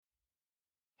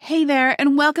Hey there,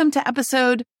 and welcome to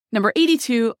episode number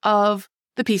 82 of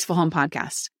the Peaceful Home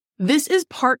Podcast. This is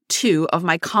part 2 of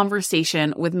my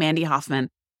conversation with Mandy Hoffman,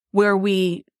 where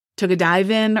we took a dive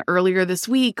in earlier this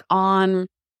week on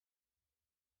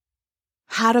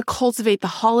how to cultivate the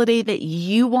holiday that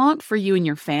you want for you and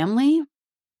your family.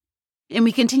 And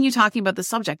we continue talking about the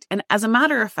subject. And as a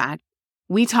matter of fact,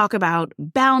 we talk about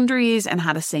boundaries and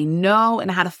how to say no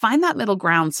and how to find that middle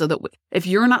ground so that if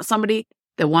you're not somebody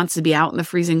that wants to be out in the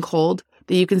freezing cold,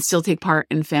 that you can still take part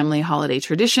in family holiday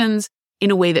traditions in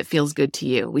a way that feels good to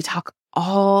you. We talk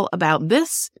all about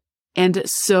this and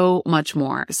so much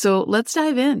more. So let's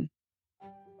dive in.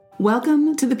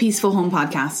 Welcome to the Peaceful Home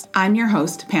Podcast. I'm your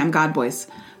host, Pam Godboyce,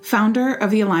 founder of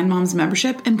the Aligned Moms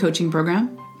membership and coaching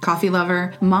program, coffee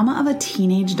lover, mama of a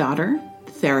teenage daughter,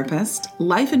 therapist,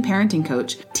 life and parenting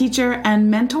coach, teacher, and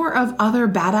mentor of other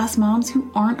badass moms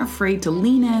who aren't afraid to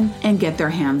lean in and get their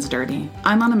hands dirty.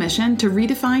 I'm on a mission to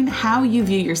redefine how you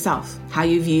view yourself, how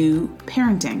you view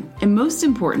parenting, and most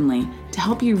importantly, to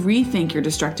help you rethink your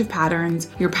destructive patterns,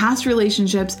 your past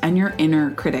relationships, and your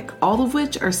inner critic, all of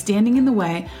which are standing in the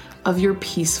way of your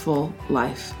peaceful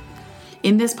life.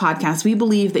 In this podcast, we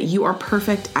believe that you are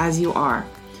perfect as you are,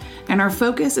 and our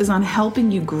focus is on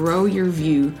helping you grow your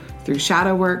view through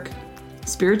shadow work,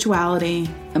 spirituality,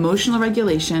 emotional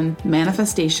regulation,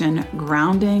 manifestation,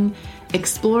 grounding,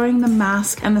 exploring the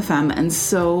masc and the femme, and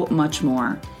so much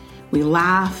more. We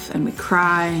laugh and we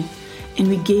cry, and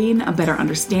we gain a better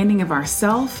understanding of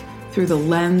ourselves through the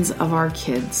lens of our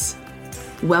kids.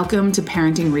 Welcome to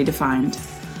Parenting Redefined.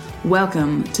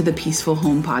 Welcome to the Peaceful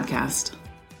Home Podcast.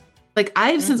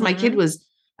 Since my kid was,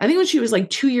 I think when she was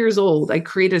like 2 years old, I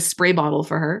created a spray bottle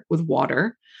for her with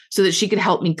water so that she could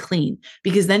help me clean,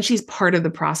 because then she's part of the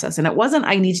process. And it wasn't,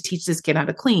 I need to teach this kid how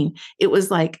to clean. It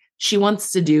was like, she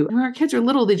wants to do, when our kids are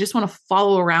little, they just want to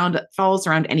follow us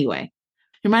around anyway.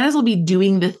 You might as well be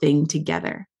doing the thing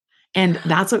together. And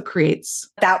that's what creates.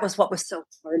 That was what was so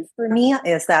hard for me,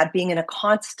 is that being in a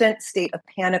constant state of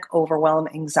panic, overwhelm,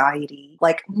 anxiety,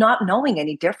 like not knowing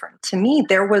any different. To me,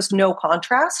 there was no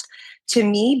contrast. To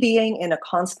me, being in a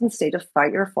constant state of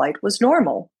fight or flight was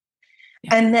normal.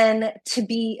 Yeah. And then to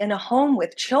be in a home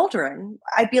with children,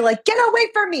 I'd be like, get away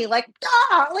from me. Like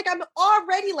I'm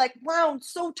already like wound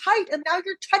so tight. And now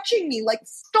you're touching me, like,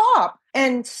 stop.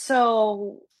 And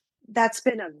so that's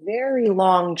been a very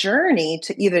long journey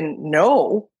to even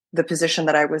know the position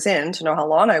that I was in, to know how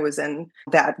long I was in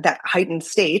that heightened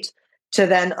state, to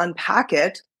then unpack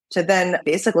it, to then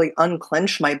basically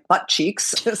unclench my butt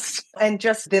cheeks, and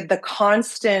just the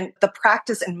constant, the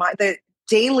practice and the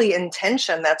daily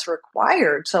intention that's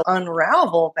required to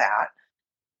unravel that,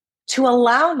 to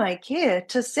allow my kid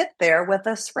to sit there with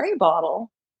a spray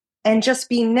bottle and just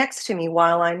be next to me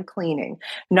while I'm cleaning.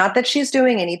 Not that she's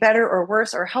doing any better or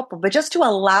worse or helpful, but just to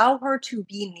allow her to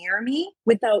be near me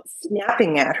without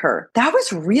snapping at her. That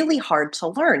was really hard to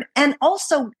learn. And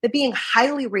also the being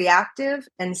highly reactive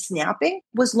and snapping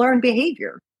was learned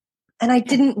behavior. And I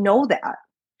didn't know that.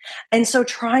 And so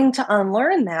trying to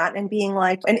unlearn that and being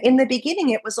like, and in the beginning,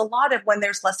 it was a lot of, when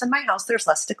there's less in my house, there's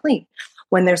less to clean.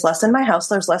 When there's less in my house,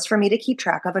 there's less for me to keep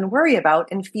track of and worry about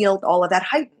and feel all of that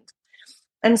heightened.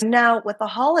 And so now with the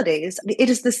holidays, it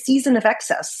is the season of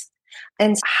excess.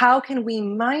 And how can we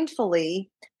mindfully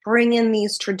bring in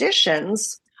these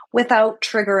traditions without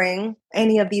triggering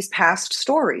any of these past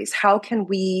stories? How can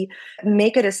we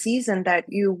make it a season that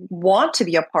you want to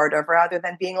be a part of, rather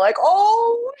than being like,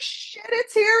 oh shit,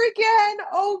 it's here again.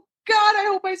 Oh God, I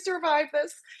hope I survive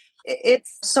this.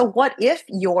 So what if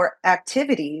your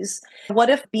activities,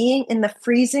 what if being in the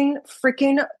freezing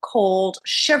freaking cold,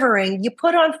 shivering, you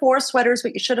put on 4 sweaters,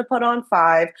 but you should have put on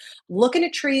 5, looking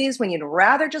at trees when you'd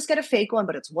rather just get a fake one,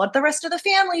 but it's what the rest of the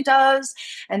family does.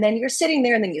 And then you're sitting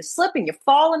there and then you slip and you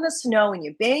fall in the snow and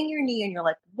you bang your knee and you're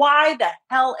like, why the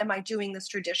hell am I doing this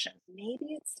tradition? Maybe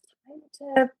it's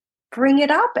time to bring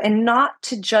it up, and not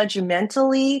to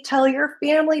judgmentally tell your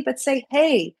family, but say,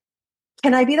 hey,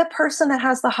 can I be the person that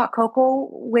has the hot cocoa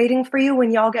waiting for you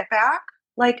when y'all get back?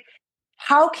 Like,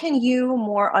 how can you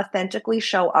more authentically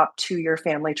show up to your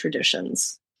family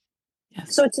traditions?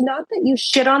 Yes. So it's not that you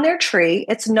shit on their tree.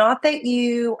 It's not that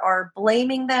you are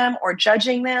blaming them or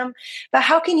judging them, but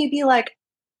how can you be like,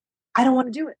 I don't want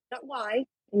to do it. Not why.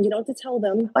 And you don't have to tell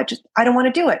them, I don't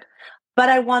want to do it, but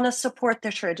I want to support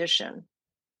the tradition.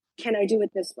 Can I do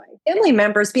it this way? Family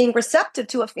members being receptive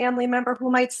to a family member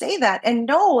who might say that, and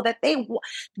know that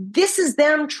this is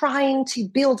them trying to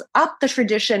build up the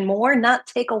tradition more, not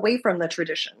take away from the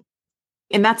tradition.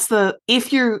 And that's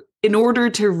in order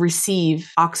to receive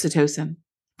oxytocin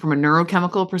from a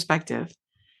neurochemical perspective,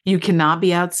 you cannot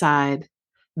be outside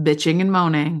bitching and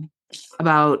moaning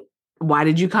about why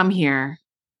did you come here?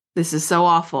 This is so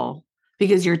awful,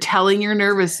 because you're telling your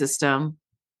nervous system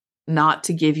not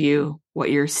to give you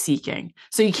what you're seeking.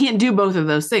 So you can't do both of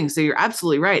those things. So you're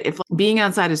absolutely right. If being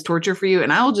outside is torture for you,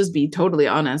 and I will just be totally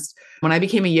honest, when I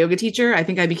became a yoga teacher, I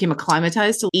think I became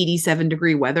acclimatized to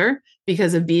 87-degree weather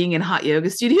because of being in hot yoga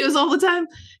studios all the time.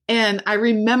 And I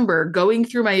remember going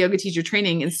through my yoga teacher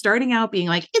training and starting out being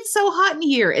like, it's so hot in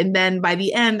here. And then by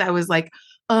the end, I was like,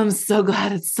 oh, I'm so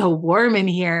glad it's so warm in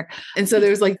here. And so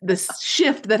there's like this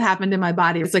shift that happened in my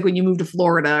body. It's like when you move to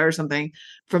Florida or something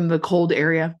from the cold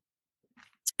area.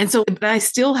 And so, but I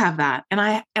still have that. And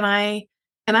I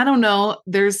don't know,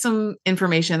 there's some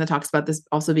information that talks about this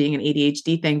also being an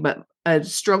ADHD thing, but a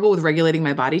struggle with regulating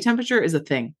my body temperature is a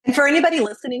thing. And for anybody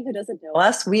listening who doesn't know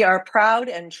us, we are proud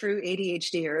and true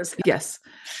ADHDers. Yes.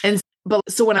 But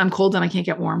so when I'm cold, then I can't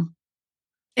get warm.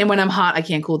 And when I'm hot, I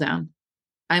can't cool down.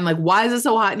 I'm like, why is it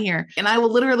so hot in here? And I will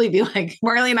literally be like,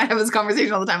 Marley and I have this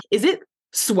conversation all the time. Is it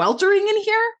sweltering in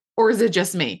here or is it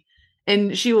just me?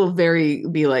 And she will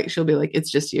she'll be like,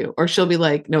 it's just you. Or she'll be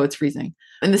like, no, it's freezing.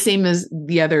 And the same as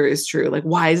the other is true. Like,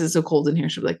 why is it so cold in here?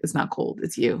 She'll be like, it's not cold,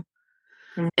 it's you.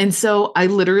 Mm-hmm. And so I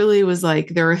literally was like,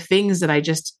 there are things that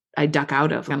I duck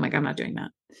out of. I'm like, I'm not doing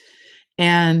that.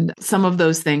 And some of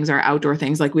those things are outdoor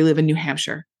things. Like we live in New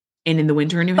Hampshire, and in the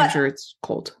winter in New Hampshire, it's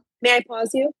cold. May I pause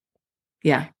you?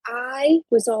 Yeah. I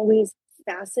was always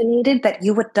fascinated that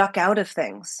you would duck out of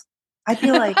things. I'd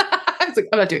be like, I was like,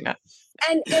 I'm not doing that.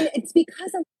 And it's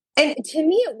because of, and to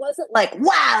me, it wasn't like,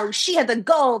 wow, she had the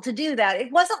goal to do that.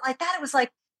 It wasn't like that. It was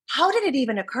like, how did it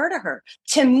even occur to her?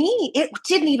 To me, it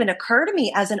didn't even occur to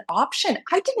me as an option.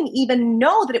 I didn't even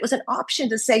know that it was an option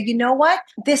to say, you know what?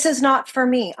 This is not for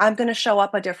me. I'm going to show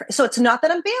up a different. So it's not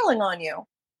that I'm bailing on you.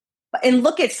 And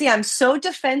I'm so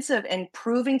defensive and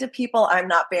proving to people I'm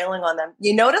not bailing on them.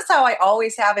 You notice how I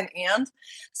always have an and?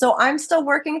 So I'm still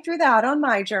working through that on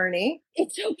my journey.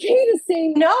 It's okay to say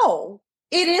no.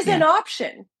 It is an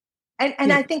option.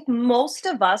 And I think most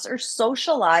of us are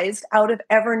socialized out of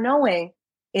ever knowing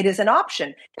it is an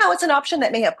option. Now, it's an option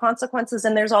that may have consequences,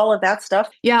 and there's all of that stuff.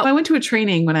 Yeah, I went to a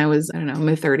training when I was,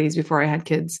 mid-30s before I had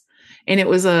kids. And it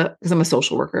was because I'm a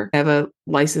social worker. I have a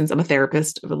license. I'm a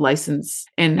therapist. I have a license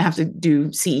and have to do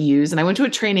CEUs. And I went to a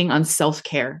training on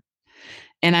self-care.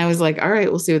 And I was like, all right,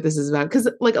 we'll see what this is about. Because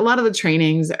like a lot of the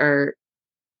trainings are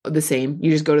the same.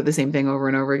 You just go to the same thing over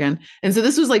and over again. And so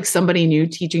this was like somebody new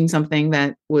teaching something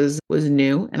that was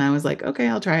new. And I was like, okay,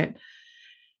 I'll try it.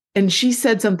 And she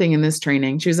said something in this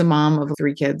training. She was a mom of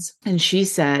 3 kids. And she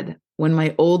said, when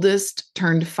my oldest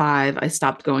turned 5, I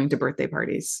stopped going to birthday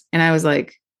parties. And I was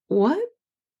like, what?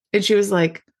 And she was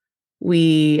like,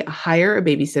 we hire a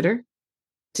babysitter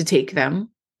to take them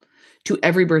to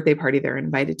every birthday party they're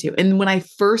invited to. And when I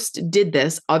first did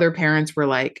this, other parents were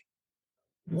like,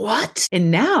 what?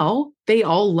 And now they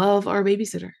all love our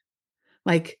babysitter.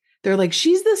 Like, they're like,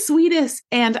 she's the sweetest.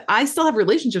 And I still have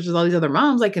relationships with all these other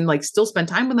moms. I can like still spend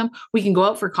time with them. We can go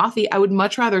out for coffee. I would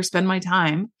much rather spend my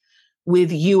time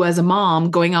with you as a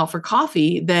mom going out for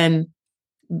coffee than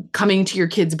coming to your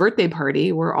kid's birthday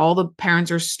party where all the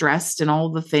parents are stressed and all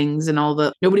the things and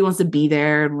nobody wants to be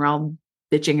there and we're all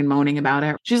bitching and moaning about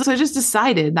it. She's like, so I just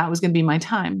decided that was going to be my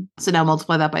time. So now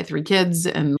multiply that by 3 kids.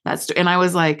 And I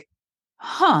was like,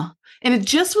 huh. And it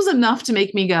just was enough to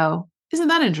make me go, isn't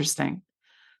that interesting?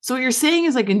 So what you're saying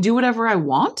is I can do whatever I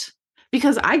want?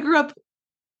 Because I grew up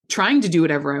trying to do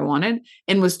whatever I wanted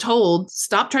and was told,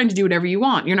 stop trying to do whatever you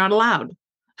want. You're not allowed.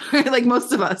 Like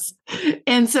most of us.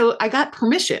 And so I got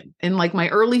permission in like my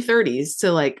early 30s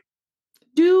to like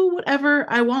do whatever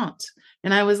I want.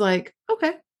 And I was like,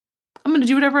 okay, I'm going to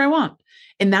do whatever I want.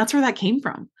 And that's where that came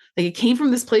from. Like it came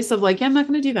from this place of like, yeah, I'm not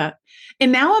going to do that.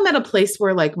 And now I'm at a place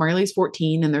where like Marley's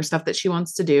 14 and there's stuff that she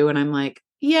wants to do. And I'm like,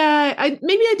 yeah,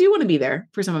 maybe I do want to be there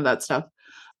for some of that stuff.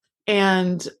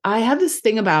 And I have this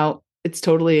thing about, it's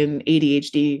totally an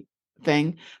ADHD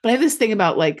thing, but I have this thing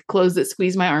about like clothes that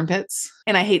squeeze my armpits,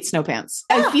 and I hate snow pants.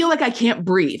 I feel like I can't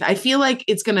breathe. I feel like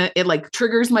it like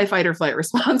triggers my fight or flight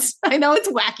response. I know it's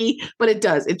wacky, but it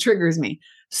does. It triggers me.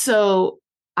 So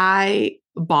I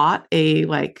bought a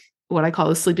like what I call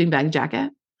a sleeping bag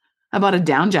jacket. I bought a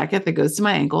down jacket that goes to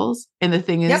my ankles. And the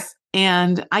thing is,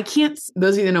 and I can't,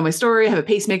 those of you that know my story, I have a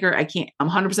pacemaker. I'm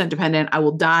 100% dependent. I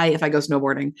will die if I go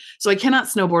snowboarding. So I cannot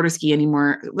snowboard or ski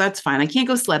anymore. That's fine. I can't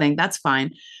go sledding. That's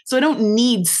fine. So I don't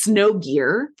need snow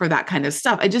gear for that kind of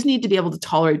stuff. I just need to be able to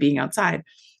tolerate being outside.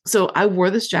 So I wore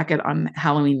this jacket on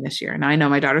Halloween this year. Now I know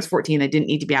my daughter's 14. I didn't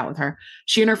need to be out with her.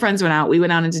 She and her friends went out. We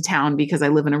went out into town because I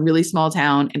live in a really small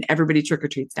town and everybody trick or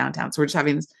treats downtown. So we're just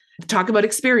having this talk about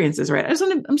experiences, right? I'm just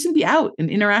going to be out and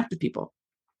interact with people.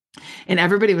 And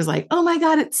everybody was like, oh my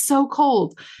God, it's so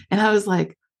cold. And I was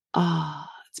like, oh,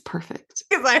 it's perfect.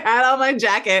 Because I had on my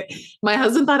jacket. My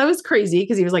husband thought I was crazy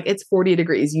because he was like, it's 40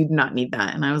 degrees. You do not need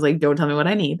that. And I was like, don't tell me what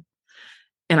I need.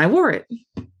 And I wore it.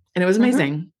 And it was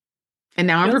amazing. And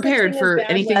now I'm No such prepared thing as for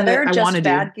bad anything weather, that I just want to do.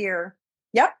 bad gear.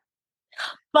 Yep.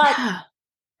 But Yeah.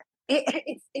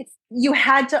 it's you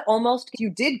had to you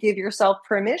did give yourself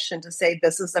permission to say,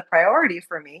 this is a priority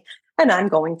for me and I'm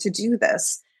going to do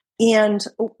this. And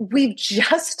we've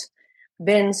just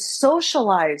been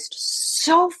socialized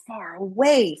so far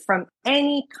away from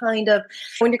any kind of,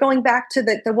 when you're going back to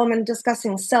the woman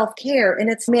discussing self-care, and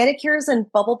it's manicures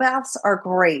and bubble baths are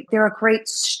great. They're a great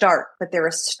start, but they're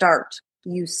a start.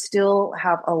 You still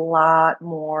have a lot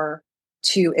more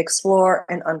to explore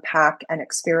and unpack and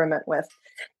experiment with.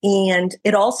 And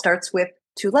it all starts with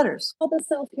 2 letters. All the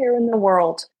self-care in the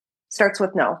world starts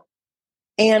with no.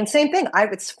 And same thing.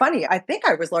 It's funny. I think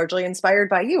I was largely inspired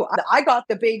by you. I got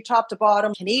the big top to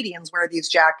bottom. Canadians wear these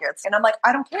jackets. And I'm like,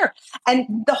 I don't care. And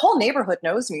the whole neighborhood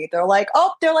knows me. They're like,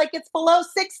 it's below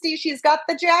 60. She's got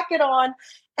the jacket on.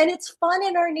 And it's fun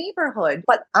in our neighborhood,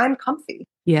 but I'm comfy.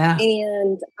 Yeah.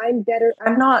 And I'm better.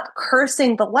 I'm not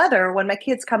cursing the weather when my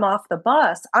kids come off the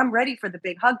bus. I'm ready for the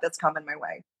big hug that's coming my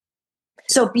way.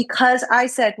 So because I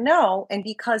said no, and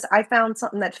because I found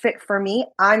something that fit for me,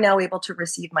 I'm now able to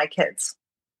receive my kids.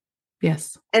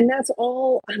 Yes. And that's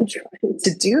all I'm trying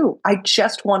to do. I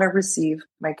just want to receive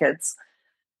my kids.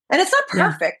 And it's not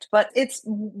perfect, but it's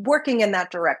working in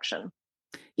that direction.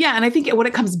 Yeah. And I think what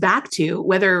it comes back to,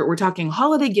 whether we're talking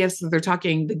holiday gifts, whether they're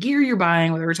talking the gear you're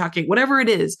buying, whether we're talking whatever it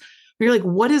is, you're like,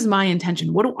 what is my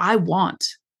intention? What do I want?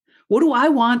 What do I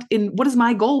want? And what is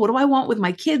my goal? What do I want with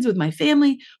my kids, with my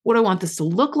family? What do I want this to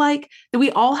look like? That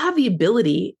we all have the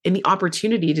ability and the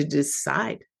opportunity to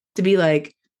decide, to be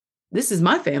like, this is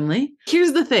my family.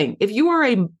 Here's the thing. If you are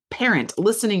a parent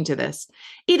listening to this,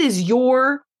 it is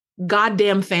your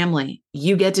goddamn family.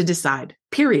 You get to decide,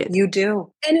 period. You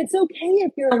do. And it's okay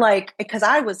if you're like, because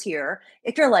I was here,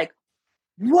 if you're like,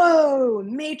 whoa,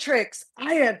 Matrix,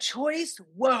 I have choice.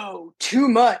 Whoa, too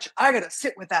much. I got to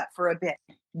sit with that for a bit.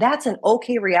 That's an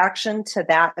okay reaction to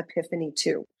that epiphany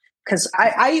too. Because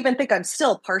I even think I'm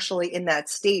still partially in that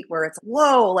state where it's,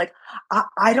 whoa, like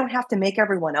I don't have to make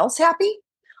everyone else happy.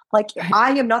 Like,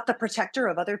 I am not the protector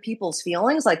of other people's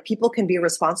feelings. Like, people can be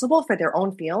responsible for their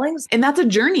own feelings. And that's a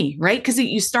journey, right? Because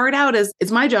you start out as,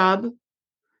 it's my job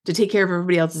to take care of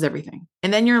everybody else's everything.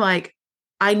 And then you're like,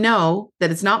 I know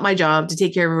that it's not my job to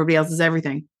take care of everybody else's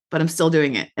everything, but I'm still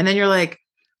doing it. And then you're like,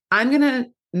 I'm going to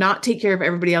not take care of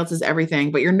everybody else's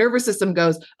everything, but your nervous system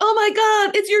goes, oh my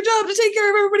God, it's your job to take care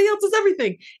of everybody else's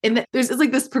everything. And it's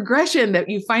like this progression that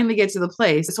you finally get to the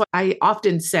place. So I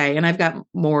often say, and I've got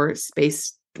more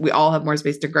space, we all have more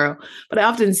space to grow, but I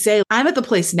often say, I'm at the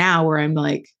place now where I'm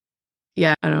like,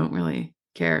 yeah, I don't really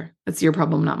care. That's your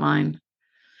problem, not mine.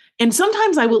 And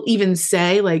sometimes I will even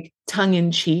say, like, tongue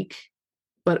in cheek,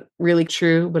 but really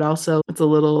true, but also it's a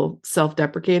little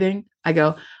self-deprecating. I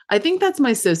go, I think that's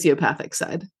my sociopathic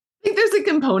side. I think there's a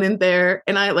component there.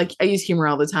 And I use humor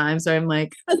all the time. So I'm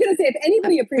like, I was going to say, if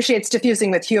anybody appreciates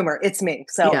diffusing with humor, it's me.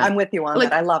 So yeah. I'm with you on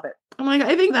that. I love it. I'm like,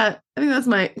 I think that's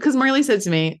because Marley said to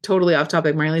me, totally off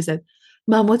topic, Marley said,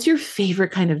 Mom, what's your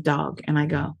favorite kind of dog? And I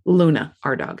go, Luna,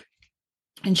 our dog.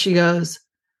 And she goes,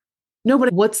 no,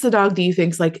 but what's the dog do you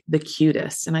think's like the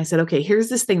cutest? And I said, okay, here's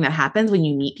this thing that happens when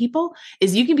you meet people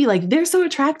is you can be like, they're so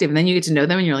attractive. And then you get to know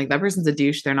them and you're like, that person's a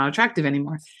douche. They're not attractive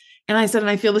anymore. And I said,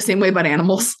 and I feel the same way about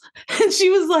animals. And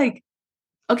she was like,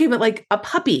 okay, but like a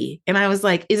puppy. And I was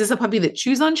like, is this a puppy that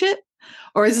chews on shit?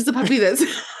 Or is this a puppy that's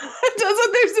does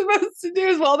what they're supposed to do,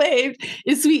 is well behaved,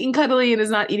 is sweet and cuddly, and is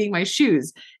not eating my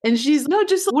shoes? And she's, no,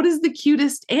 just what is the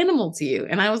cutest animal to you?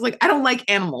 And I was like, I don't like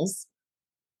animals.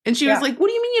 And she was like, what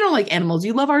do you mean you don't like animals?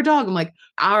 You love our dog. I'm like,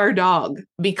 our dog,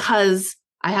 because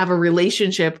I have a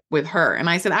relationship with her. And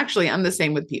I said, actually, I'm the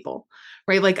same with people,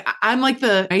 right? Like, I'm like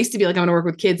I used to be like, I'm going to work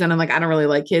with kids. And I'm like, I don't really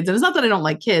like kids. And it's not that I don't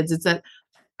like kids. It's that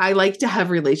I like to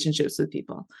have relationships with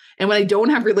people. And when I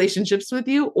don't have relationships with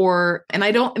you,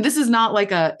 and this is not like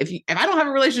if I don't have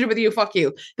a relationship with you, fuck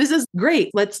you. This is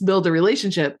great. Let's build a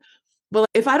relationship. Well,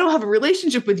 if I don't have a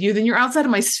relationship with you, then you're outside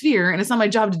of my sphere and it's not my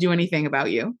job to do anything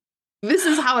about you. This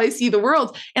is how I see the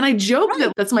world. And I joke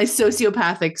that that's my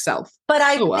sociopathic self. But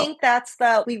I think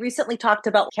we recently talked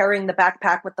about carrying the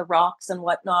backpack with the rocks and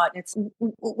whatnot.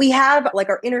 We have like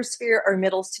our inner sphere, our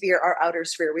middle sphere, our outer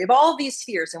sphere. We have all these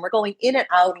spheres and we're going in and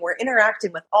out and we're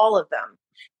interacting with all of them.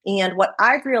 And what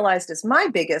I've realized is my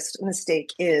biggest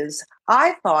mistake is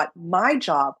I thought my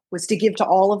job was to give to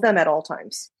all of them at all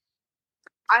times.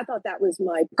 I thought that was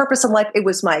my purpose in life. It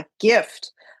was my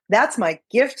gift. That's my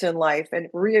gift in life. And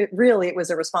really, it was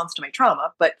a response to my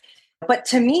trauma. But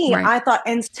to me, Right. I thought,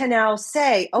 and to now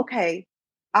say, okay,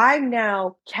 I'm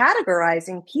now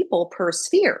categorizing people per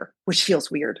sphere, which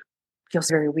feels weird. Feels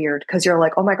very weird because you're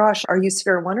like, oh my gosh, are you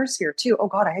sphere 1 or sphere 2? Oh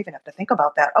God, I even have to think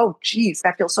about that. Oh geez,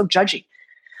 that feels so judgy.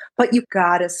 But you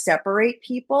got to separate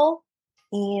people.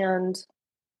 And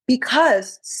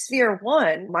because sphere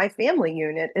 1, my family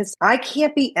unit is, I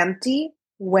can't be empty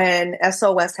when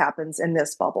SOS happens in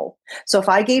this bubble. So if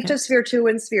I gave to sphere 2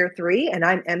 and sphere 3 and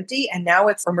I'm empty and now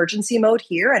it's emergency mode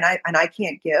here and I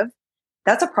can't give,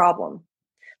 that's a problem.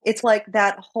 It's like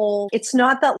that whole, it's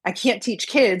not that I can't teach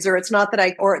kids, or it's not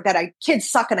that kids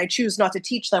suck and I choose not to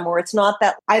teach them, or it's not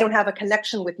that I don't have a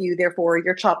connection with you, therefore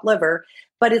you're chopped liver,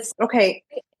 but it's okay.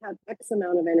 I have X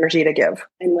amount of energy to give.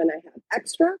 And when I have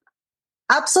extra,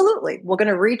 absolutely, we're going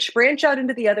to branch out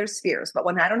into the other spheres. But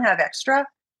when I don't have extra,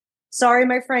 sorry,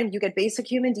 my friend, you get basic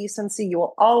human decency.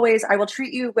 I will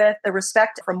treat you with the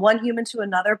respect from one human to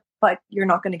another, but you're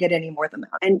not going to get any more than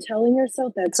that. And telling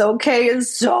yourself that's okay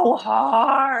is so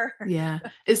hard. Yeah.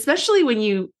 Especially when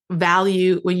the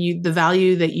value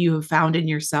that you have found in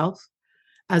yourself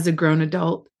as a grown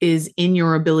adult is in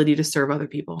your ability to serve other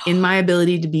people, in my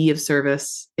ability to be of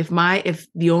service. If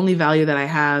the only value that I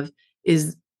have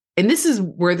is, and this is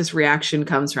where this reaction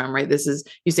comes from, right? This is,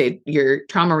 you say your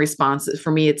trauma response.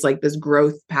 For me, it's like this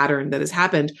growth pattern that has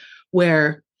happened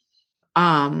where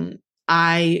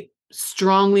I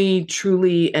strongly,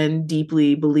 truly, and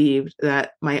deeply believed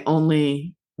that the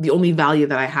only value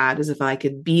that I had is if I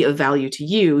could be of value to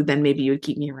you, then maybe you would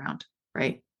keep me around,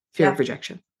 right? Fear of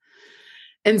rejection.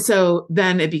 And so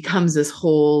then it becomes this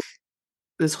whole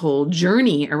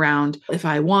journey around, if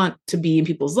I want to be in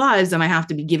people's lives, then I have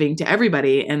to be giving to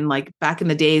everybody. And like back in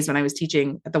the days when I was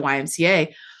teaching at the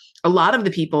YMCA, a lot of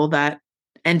the people that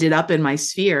ended up in my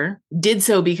sphere did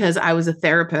so because I was a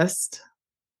therapist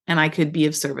and I could be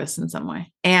of service in some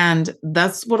way. And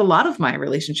that's what a lot of my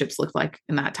relationships looked like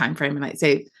in that time frame. And I'd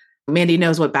say Mandy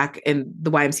knows what back in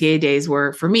the YMCA days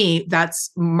were for me.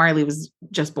 That's Marley was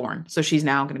just born. So she's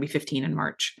now going to be 15 in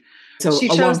March. So she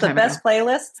chose the best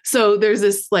playlist. So there's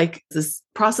this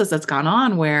process that's gone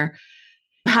on where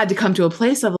I had to come to a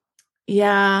place of,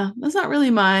 yeah, that's not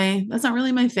really my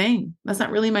thing. That's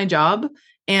not really my job.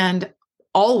 And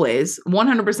always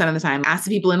 100% of the time, ask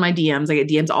the people in my DMs. I get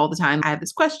DMs all the time. I have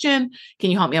this question. Can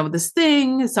you help me out with this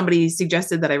thing? Somebody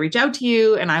suggested that I reach out to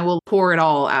you, and I will pour it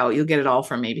all out. You'll get it all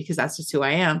from me because that's just who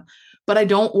I am. But I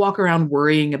don't walk around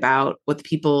worrying about what the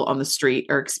people on the street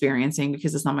are experiencing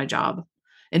because it's not my job.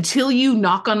 Until you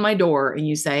knock on my door and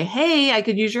you say, hey, I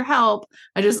could use your help.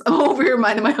 I'm over here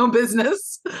minding my own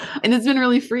business. And it's been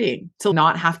really freeing to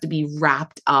not have to be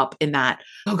wrapped up in that,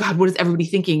 oh God, what is everybody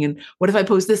thinking? And what if I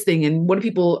post this thing? And what are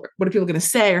people going to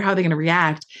say, or how are they going to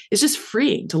react? It's just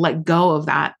freeing to let go of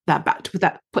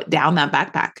put down that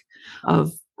backpack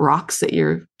of rocks that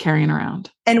you're carrying around.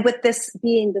 And with this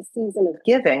being the season of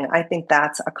giving, I think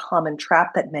that's a common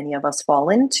trap that many of us fall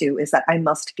into, is that I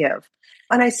must give.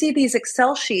 And I see these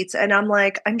Excel sheets and I'm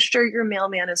like, I'm sure your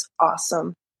mailman is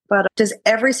awesome, but does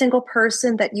every single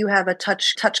person that you have a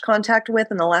touch contact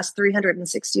with in the last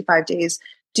 365 days,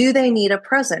 do they need a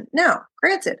present? Now,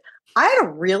 granted, I had a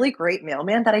really great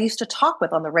mailman that I used to talk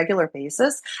with on the regular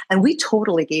basis, and we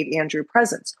totally gave Andrew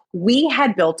presents. We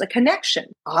had built a connection.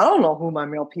 I don't know who my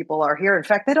mail people are here. In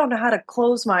fact, they don't know how to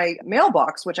close my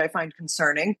mailbox, which I find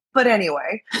concerning. But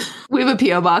anyway. We have a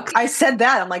P.O. box. I said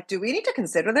that. I'm like, do we need to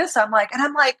consider this? I'm like,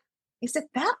 is it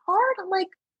that hard? I'm like,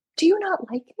 do you not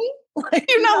like me? Like,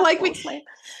 do you not like me?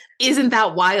 Isn't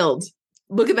that wild?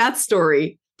 Look at that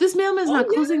story. This mailman's not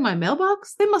closing my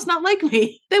mailbox. They must not like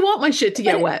me. They want my shit to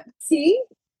get wet. See?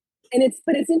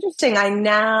 But it's interesting. I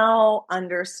now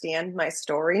understand my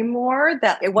story more,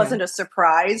 that it wasn't a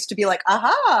surprise to be like,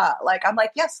 aha. Like, I'm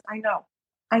like, yes, I know.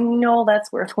 I know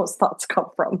that's where those thoughts come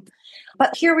from.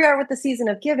 But here we are with the season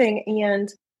of giving.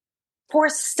 And for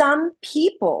some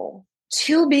people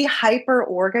to be hyper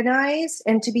organized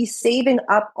and to be saving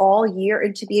up all year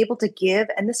and to be able to give,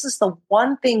 and this is the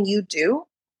one thing you do,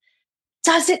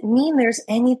 doesn't mean there's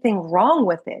anything wrong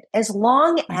with it, as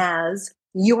long as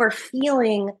you're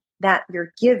feeling that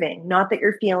you're giving, not that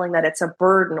you're feeling that it's a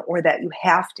burden or that you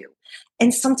have to.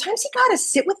 And sometimes you got to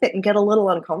sit with it and get a little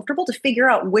uncomfortable to figure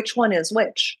out which one is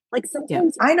which. Like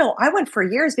sometimes I know I went for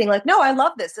years being like, no, I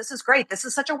love this. This is great. This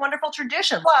is such a wonderful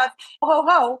tradition. Love, ho,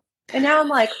 ho. And now I'm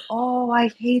like, oh, I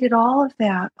hated all of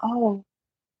that. Oh,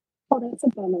 that's a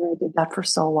bummer. I did that for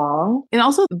so long. And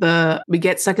also we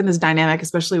get stuck in this dynamic,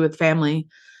 especially with family,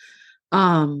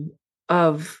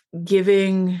 of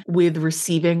giving with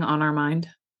receiving on our mind.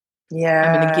 Yeah.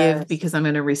 I'm going to give because I'm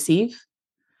going to receive.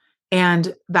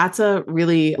 And that's a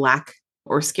really lack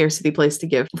or scarcity place to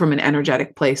give from an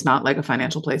energetic place, not like a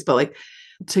financial place, but like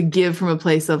to give from a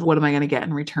place of what am I going to get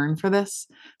in return for this?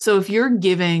 So if you're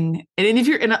giving, and if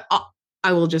you're in a,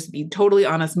 I will just be totally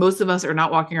honest. Most of us are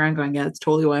not walking around going, yeah, that's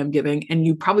totally why I'm giving. And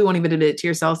you probably won't even admit it to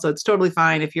yourself. So it's totally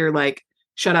fine if you're like,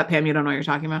 shut up, Pam, you don't know what you're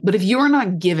talking about. But if you're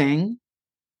not giving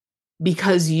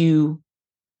because you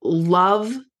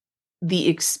love the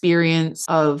experience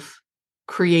of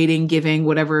creating, giving,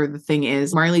 whatever the thing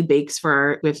is. Marley bakes we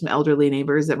have some elderly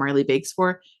neighbors that Marley bakes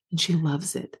for, and she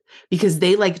loves it because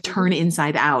they like turn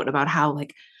inside out about how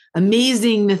like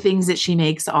amazing the things that she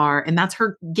makes are. And that's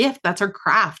her gift. That's her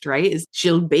craft, right? Is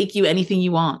she'll bake you anything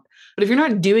you want. But if you're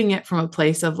not doing it from a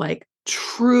place of like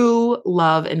true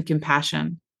love and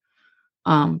compassion,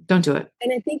 don't do it.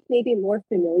 And I think maybe more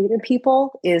familiar to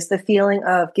people is the feeling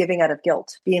of giving out of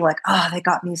guilt, being like, oh, they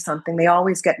got me something. They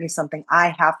always get me something.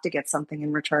 I have to get something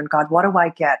in return. God, what do I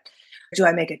get? Do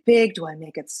I make it big? Do I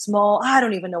make it small? I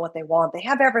don't even know what they want. They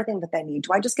have everything that they need.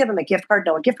 Do I just give them a gift card?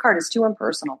 No, a gift card is too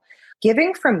impersonal.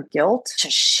 Giving from guilt, it's a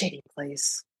shitty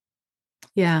place.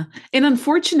 Yeah. And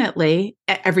unfortunately,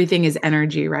 everything is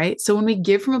energy, right? So when we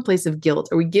give from a place of guilt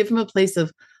or we give from a place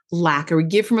of lack or we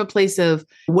give from a place of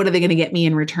what are they going to get me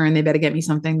in return? They better get me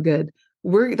something good.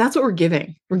 That's what we're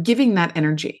giving. We're giving that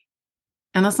energy.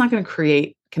 And that's not going to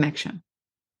create connection.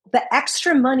 The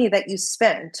extra money that you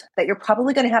spent that you're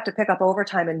probably going to have to pick up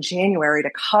overtime in January to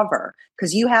cover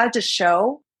because you had to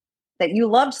show that you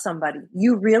loved somebody.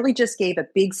 You really just gave a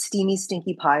big, steamy,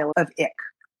 stinky pile of ick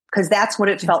because that's what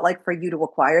it felt like for you to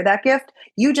acquire that gift.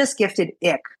 You just gifted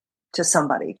ick to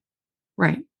somebody.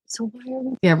 Right. So why are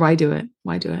we? Yeah. Why do it?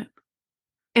 Why do it?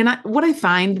 And what I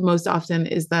find most often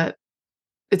is that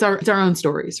it's our own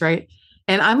stories, right?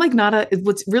 And I'm like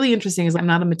what's really interesting is I'm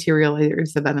not a materializer,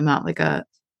 so that I'm not like a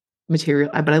material,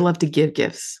 but I love to give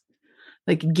gifts.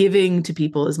 Like giving to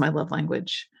people is my love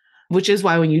language, which is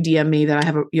why when you DM me that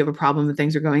you have a problem and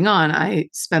things are going on, I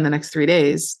spend the next 3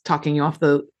 days talking you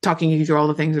through all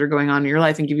the things that are going on in your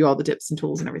life and give you all the tips and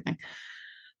tools and everything.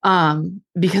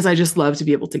 Because I just love to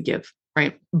be able to give,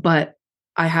 right? But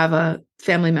I have a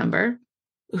family member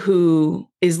who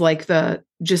is like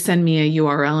just send me a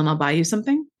URL and I'll buy you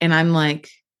something. And I'm like,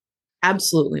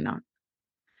 absolutely not.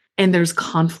 And there's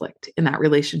conflict in that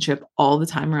relationship all the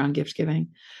time around gift giving.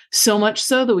 So much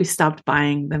so that we stopped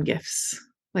buying them gifts.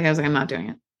 Like I was like, I'm not doing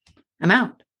it. I'm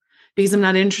out because I'm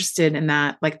not interested in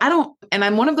that. Like and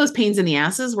I'm one of those pains in the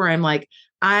asses where I'm like,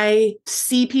 I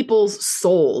see people's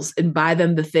souls and buy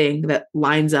them the thing that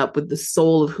lines up with the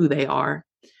soul of who they are.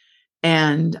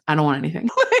 And I don't want anything.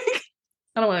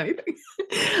 I don't want anything.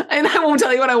 And I won't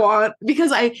tell you what I want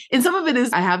because and some of it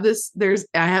is I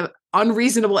have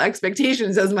unreasonable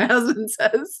expectations, as my husband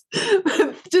says,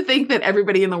 to think that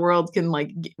everybody in the world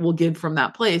will give from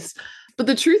that place. But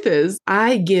the truth is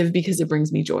I give because it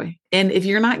brings me joy. And if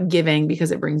you're not giving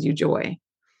because it brings you joy,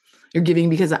 you're giving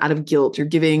because out of guilt, you're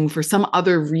giving for some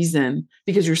other reason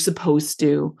because you're supposed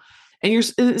to. And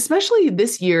especially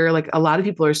this year, like a lot of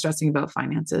people are stressing about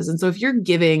finances. And so if you're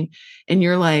giving and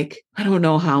you're like, I don't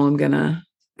know how I'm going to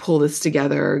pull this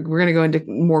together, we're going to go into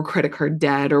more credit card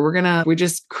debt, or we're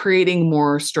just creating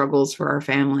more struggles for our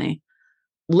family.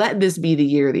 Let this be the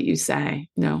year that you say,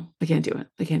 no, I can't do it.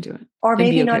 I can't do it. Or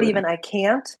maybe not even I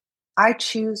can't. I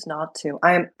choose not to.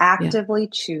 I am actively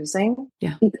choosing.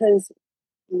 Yeah. Because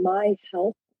my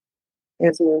health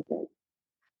is worth it.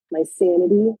 My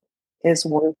sanity is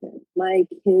worth it. My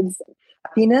kids'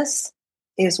 happiness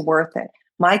is worth it.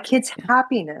 My kids'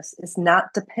 happiness is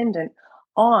not dependent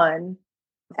on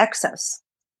excess.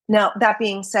 Now, that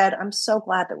being said, I'm so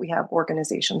glad that we have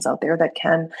organizations out there that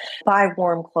can buy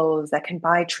warm clothes, that can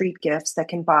buy treat gifts, that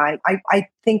can buy. I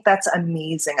think that's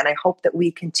amazing. And I hope that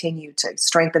we continue to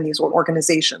strengthen these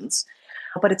organizations.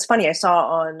 But it's funny, I saw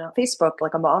on Facebook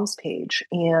like a mom's page,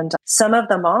 and some of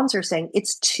the moms are saying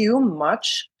it's too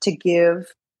much to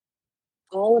give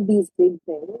all of these big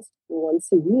things once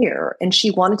a year. And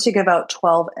she wanted to give out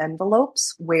 12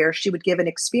 envelopes where she would give an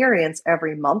experience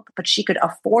every month, but she could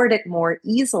afford it more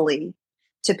easily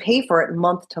to pay for it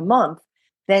month to month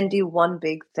than do one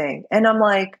big thing. And I'm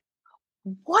like,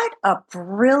 what a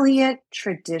brilliant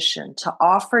tradition to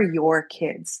offer your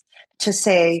kids to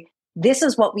say, this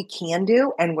is what we can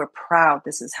do, and we're proud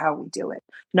this is how we do it.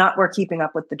 Not we're keeping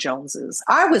up with the Joneses.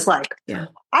 I was like,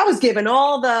 I was given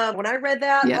when I read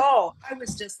that, I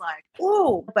was just like,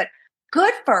 ooh, but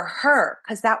good for her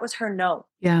because that was her note.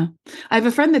 Yeah. I have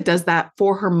a friend that does that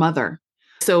for her mother.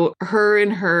 So her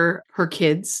and her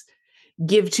kids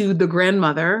give to the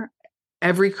grandmother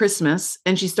every Christmas.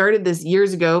 And she started this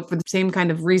years ago for the same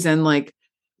kind of reason, like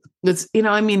That's,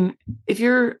 I mean, if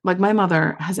you're like, my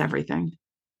mother has everything.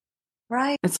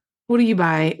 Right. It's, what do you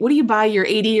buy? What do you buy your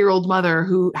 80-year-old mother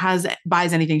who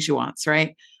buys anything she wants?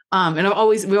 Right. And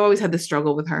we've always had this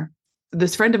struggle with her.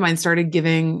 This friend of mine started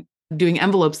doing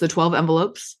envelopes, the 12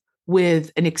 envelopes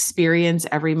with an experience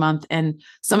every month. And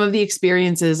some of the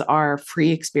experiences are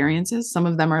free experiences. Some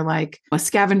of them are like a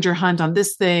scavenger hunt on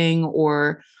this thing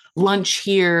or lunch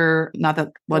here. Not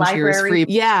that lunch here is free.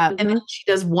 Yeah. And then she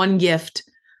does one gift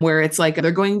where it's like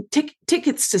they're going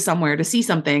tickets to somewhere to see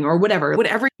something or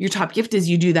whatever your top gift is.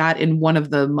 You do that in one of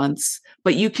the months,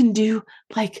 but you can do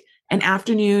like an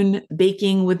afternoon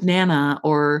baking with Nana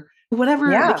or whatever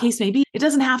the case may be. It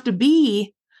doesn't have to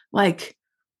be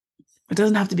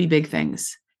big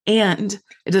things, and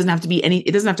it doesn't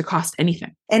have to cost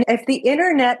anything. And if the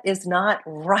internet is not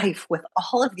rife with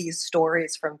all of these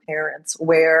stories from parents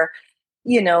where,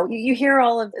 you hear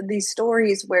all of these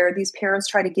stories where these parents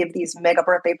try to give these mega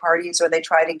birthday parties, or they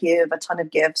try to give a ton of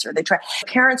gifts, or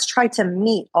parents try to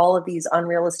meet all of these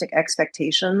unrealistic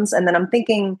expectations. And then I'm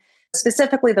thinking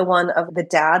specifically the one of the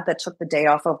dad that took the day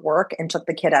off of work and took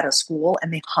the kid out of school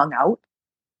and they hung out.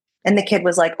 And the kid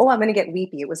was like, oh, I'm going to get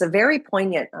weepy. It was a very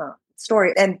poignant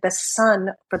story. And the son,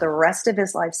 for the rest of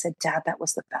his life, said, Dad, that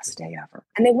was the best day ever.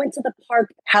 And they went to the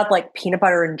park, had like peanut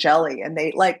butter and jelly. And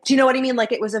they do you know what I mean?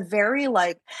 Like, it was a very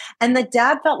and the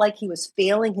dad felt like he was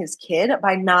failing his kid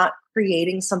by not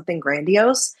creating something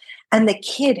grandiose. And the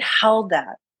kid held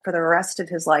that for the rest of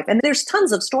his life. And there's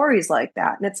tons of stories like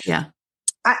that. And it's, yeah.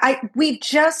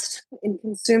 In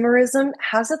consumerism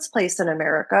has its place in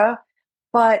America,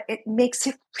 but it makes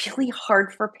it really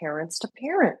hard for parents to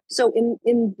parent. So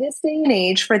in this day and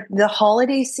age, for the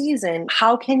holiday season,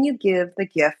 how can you give the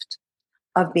gift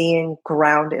of being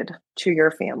grounded to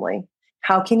your family?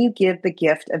 How can you give the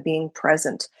gift of being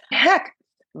present? Heck,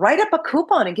 write up a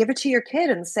coupon and give it to your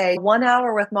kid and say 1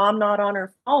 hour with mom not on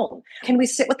her phone. Can we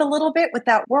sit with a little bit with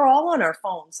that? We're all on our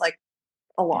phones, like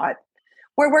a lot.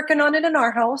 We're working on it in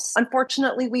our house.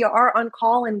 Unfortunately, we are on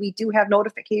call and we do have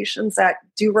notifications that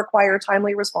do require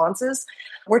timely responses.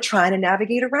 We're trying to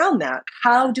navigate around that.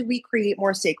 How do we create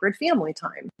more sacred family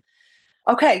time?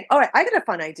 Okay. All right. I got a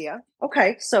fun idea.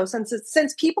 Okay. So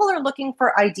since people are looking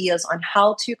for ideas on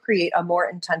how to create a more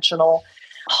intentional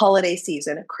holiday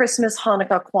season, Christmas,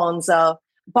 Hanukkah, Kwanzaa,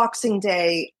 Boxing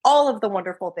Day, all of the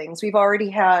wonderful things. We've already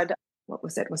had, what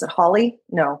was it? Was it Holly?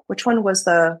 No. Which one was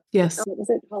Yes. What was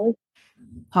it? Holly?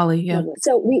 Holly, yeah.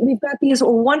 So we've got these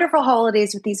wonderful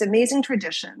holidays with these amazing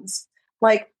traditions.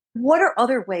 Like, what are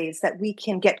other ways that we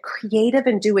can get creative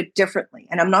and do it differently?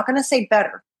 And I'm not going to say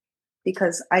better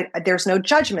because there's no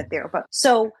judgment there. But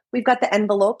so we've got the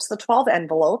envelopes, the 12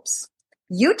 envelopes.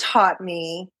 You taught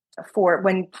me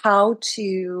how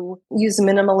to use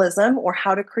minimalism or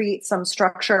how to create some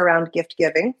structure around gift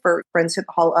giving for friends who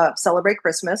celebrate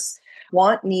Christmas.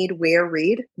 Want, need, wear,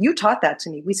 read. You taught that to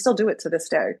me. We still do it to this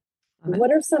day.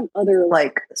 What are some other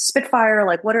Spitfire?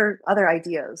 What are other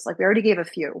ideas? We already gave a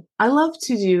few. I love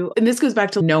to do, and this goes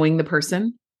back to knowing the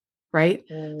person, right?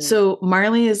 So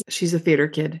Marley she's a theater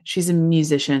kid. She's a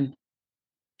musician.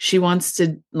 She wants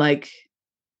to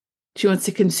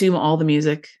consume all the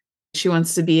music. She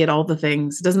wants to be at all the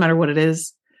things. It doesn't matter what it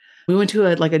is. We went to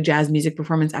a jazz music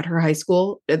performance at her high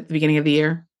school at the beginning of the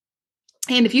year.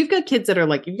 And if you've got kids that are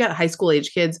you've got high school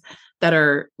age kids that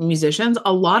are musicians,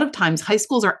 a lot of times high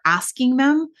schools are asking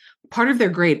them, part of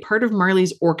their grade, part of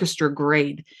Marley's orchestra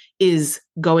grade is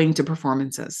going to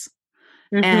performances.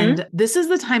 Mm-hmm. And this is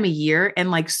the time of year,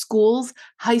 and schools,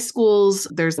 high schools,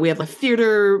 we have a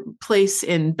theater place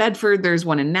in Bedford. There's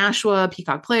one in Nashua,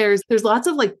 Peacock Players. There's lots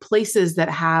of places that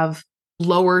have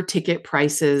lower ticket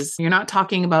prices. You're not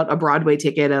talking about a Broadway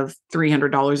ticket of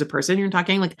 $300 a person. You're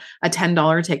talking a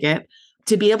 $10 ticket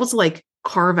to be able to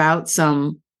carve out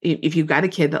some, if you've got a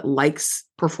kid that likes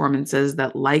performances,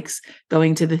 that likes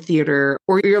going to the theater,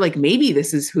 or you're maybe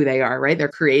this is who they are, right? They're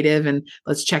creative and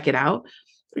let's check it out.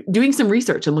 Doing some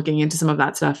research and looking into some of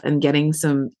that stuff and getting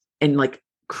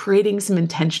creating some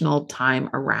intentional time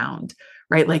around,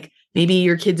 right? Maybe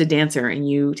your kid's a dancer and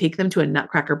you take them to a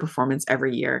Nutcracker performance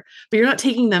every year, but you're not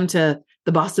taking them to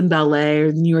the Boston Ballet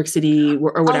or New York City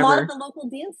or whatever. A lot of the local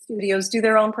dance studios do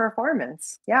their own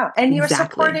performance. Yeah. And you're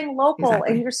supporting local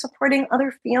and you're supporting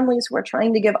other families who are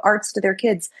trying to give arts to their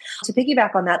kids. To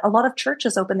piggyback on that, a lot of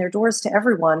churches open their doors to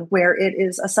everyone where it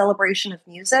is a celebration of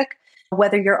music,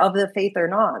 whether you're of the faith or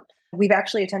not. We've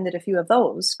actually attended a few of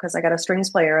those because I got a strings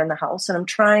player in the house and I'm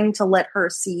trying to let her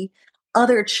see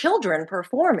other children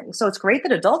performing. So it's great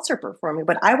that adults are performing,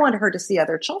 but I want her to see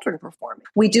other children performing.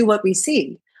 We do what we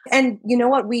see. And you know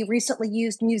what? We recently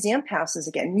used museum passes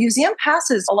again. Museum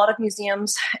passes, a lot of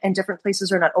museums and different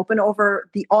places are not open on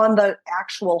the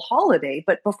actual holiday,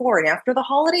 but before and after the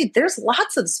holiday, there's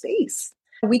lots of space.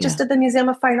 We just did the Museum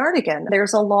of Fine Art again.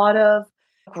 There's a lot of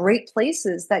great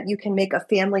places that you can make a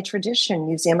family tradition.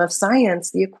 Museum of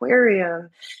Science, the aquarium.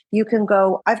 You can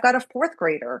go. I've got a fourth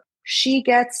grader. She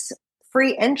gets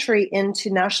free entry into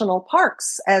national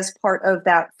parks as part of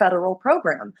that federal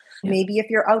program. Yeah. Maybe if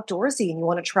you're outdoorsy and you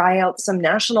want to try out some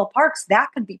national parks, that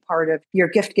could be part of your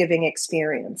gift giving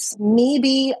experience.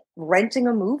 Maybe renting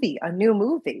a new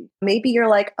movie. Maybe you're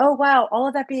like, oh, wow, all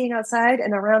of that being outside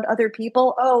and around other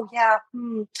people. Oh, yeah,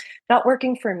 not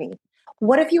working for me.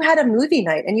 What if you had a movie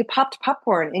night and you popped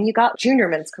popcorn and you got Junior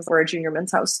Mints, because we're a Junior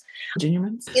Mints house? Junior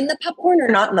Mints? In the popcorn or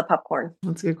not in the popcorn?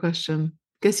 That's a good question.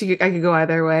 Guess I could go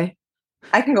either way.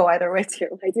 I can go either way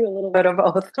too. I do a little bit of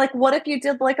both. Like, what if you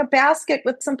did like a basket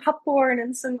with some popcorn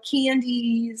and some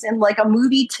candies and like a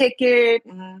movie ticket?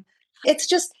 And it's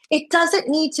just, it doesn't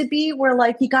need to be where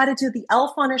like you got to do the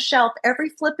elf on a shelf every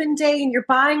flipping day and you're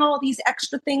buying all these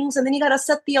extra things and then you got to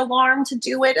set the alarm to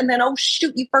do it. And then, oh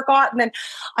shoot, you forgot. And then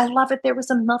I love it. There was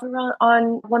a mother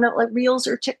on one of like Reels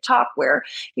or TikTok where,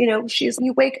 you know,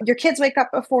 your kids wake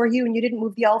up before you and you didn't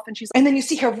move the elf and then you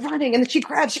see her running and then she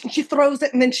grabs it and she throws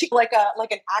it and then she like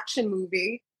an action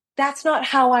movie. That's not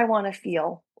how I want to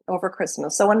feel over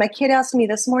Christmas. So when my kid asked me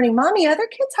this morning, Mommy, other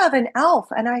kids have an elf.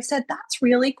 And I said, that's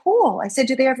really cool. I said,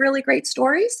 do they have really great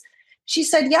stories? She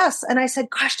said, yes. And I said,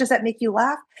 gosh, does that make you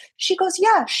laugh? She goes,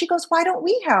 yeah. She goes, why don't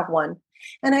we have one?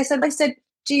 And I said,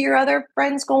 do your other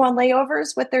friends go on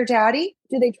layovers with their daddy?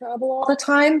 Do they travel all the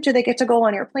time? Do they get to go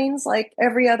on airplanes like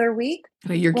every other week?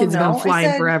 Your kids have been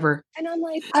flying forever. And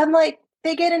I'm like,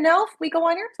 they get an elf. We go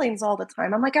on airplanes all the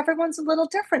time. I'm like, everyone's a little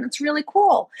different. It's really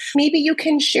cool. Maybe you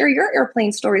can share your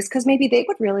airplane stories because maybe they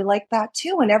would really like that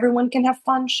too. And everyone can have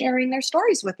fun sharing their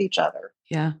stories with each other.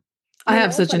 Yeah. I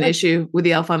have such an issue with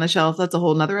the elf on the shelf. That's a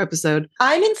whole nother episode.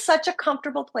 I'm in such a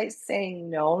comfortable place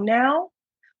saying no now.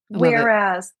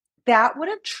 Whereas that would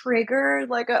have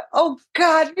triggered like oh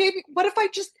God, maybe I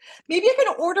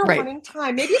can order one in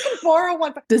time. Maybe I can borrow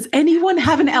one. Does anyone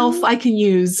have an elf I can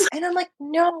use? And I'm like,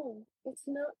 no. It's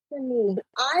not for me.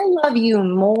 I love you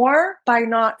more by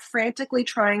not frantically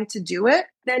trying to do it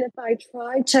than if I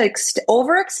tried to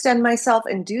overextend myself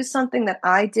and do something that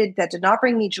I did that did not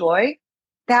bring me joy.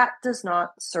 That does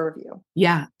not serve you.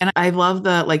 Yeah. And I love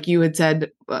like you had said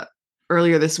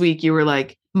earlier this week, you were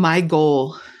like, my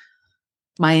goal,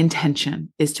 my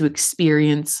intention is to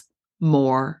experience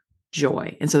more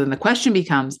joy. And so then the question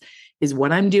becomes, is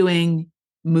what I'm doing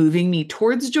moving me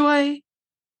towards joy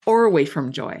or away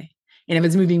from joy? And if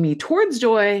it's moving me towards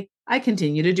joy, I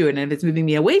continue to do it. And if it's moving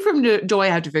me away from joy, I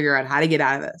have to figure out how to get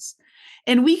out of this.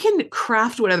 And we can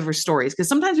craft whatever stories, because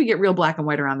sometimes we get real black and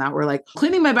white around that. We're like,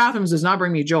 cleaning my bathrooms does not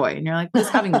bring me joy. And you're like, does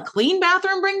having a clean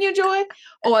bathroom bring you joy?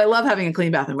 Oh, I love having a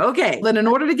clean bathroom. Okay. Then in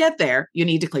order to get there, you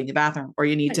need to clean the bathroom or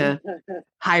you need to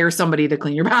hire somebody to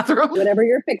clean your bathroom. Whatever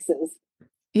your fix is.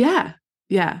 Yeah.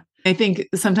 Yeah. I think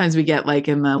sometimes we get like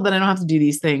then I don't have to do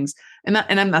these things. That's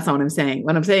not what I'm saying.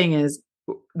 What I'm saying is,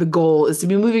 the goal is to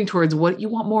be moving towards what you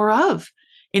want more of.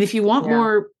 And if you want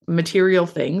more material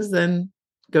things, then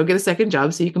go get a second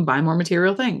job so you can buy more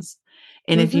material things.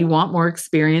 And if you want more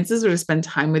experiences or to spend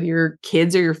time with your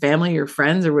kids or your family, your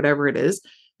friends or whatever it is,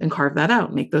 then carve that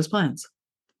out, make those plans,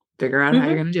 figure out how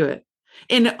you're going to do it.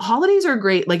 And holidays are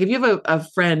great. Like if you have a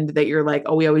friend that you're like,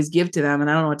 oh, we always give to them and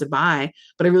I don't know what to buy,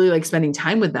 but I really like spending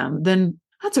time with them, then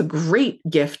that's a great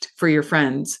gift for your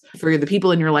friends, for the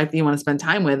people in your life that you want to spend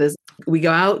time with. Is we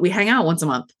go out, we hang out once a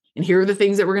month, and here are the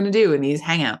things that we're going to do in these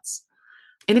hangouts.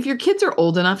 And if your kids are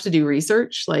old enough to do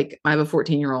research, like I have a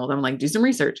 14-year-old, I'm like, do some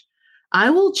research. I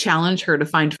will challenge her to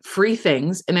find free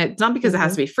things. And it's not because it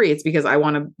has to be free. It's because I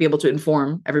want to be able to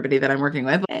inform everybody that I'm working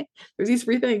with. Hey, there's these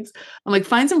free things. I'm like,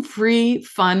 find some free,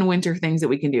 fun winter things that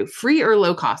we can do, free or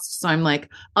low cost. So I'm like,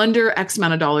 under X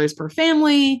amount of dollars per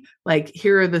family, like,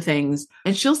 here are the things.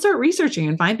 And she'll start researching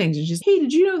and find things. And she's, hey,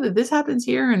 did you know that this happens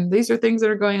here? And these are things that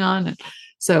are going on. And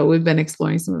so we've been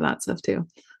exploring some of that stuff too.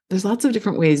 There's lots of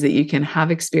different ways that you can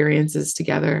have experiences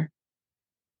together.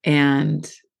 And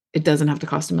it doesn't have to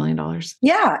cost $1 million.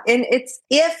 Yeah. And it's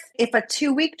if a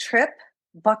 2-week trip,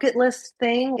 bucket list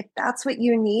thing, if that's what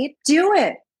you need, do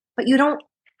it. But you don't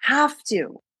have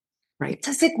to. Right.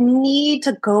 Does it need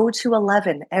to go to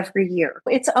 11 every year?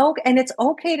 It's okay. And it's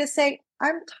okay to say,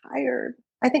 I'm tired.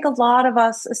 I think a lot of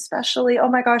us, especially, oh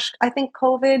my gosh, I think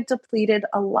COVID depleted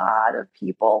a lot of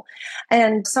people.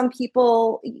 And some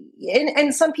people,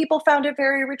 and some people found it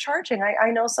very recharging.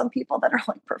 I know some people that are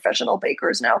like professional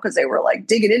bakers now because they were like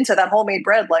digging into that homemade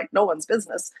bread like no one's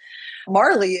business.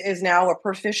 Marley is now a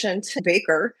proficient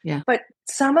baker. Yeah. But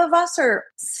some of us are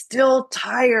still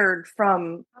tired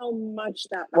from how much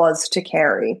that was to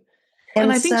carry.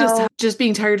 And I think just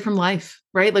being tired from life,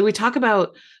 right? Like we talk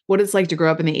about what it's like to grow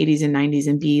up in the 80s and 90s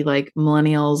and be like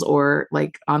millennials or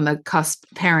like on the cusp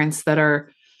parents that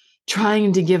are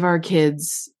trying to give our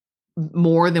kids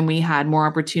more than we had, more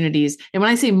opportunities. And when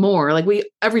I say more, like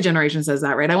every generation says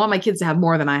that, right? I want my kids to have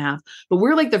more than I have. But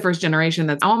we're like the first generation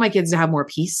I want my kids to have more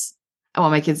peace. I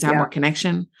want my kids to have more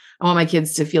connection. I want my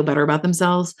kids to feel better about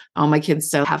themselves. I want my kids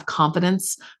to have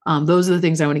confidence. Those are the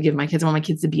things I want to give my kids. I want my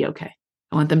kids to be okay.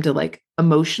 I want them to like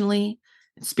emotionally,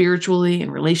 spiritually,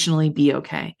 and relationally be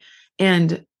okay.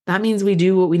 And that means we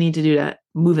do what we need to do to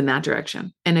move in that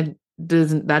direction. And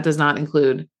that does not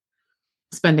include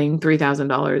spending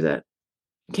 $3,000 at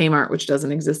Kmart, which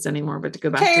doesn't exist anymore, but to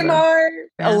go back to Kmart,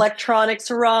 electronics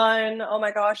run. Oh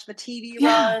my gosh, the TV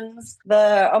runs.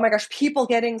 Oh my gosh, people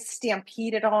getting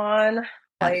stampeded on.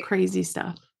 Like crazy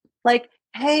stuff. Like,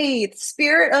 hey,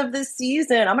 spirit of the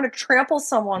season, I'm going to trample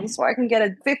someone so I can get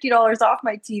a $50 off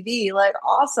my TV. Like,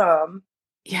 awesome.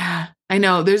 Yeah, I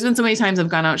know. There's been so many times I've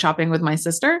gone out shopping with my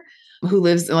sister who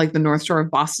lives in like the North Shore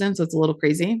of Boston. So it's a little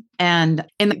crazy. And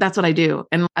that's what I do.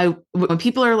 And when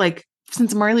people are like,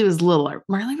 since Marley was little,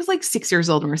 Marley was like 6 years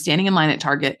old and we're standing in line at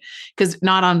Target because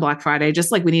not on Black Friday,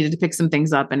 just like we needed to pick some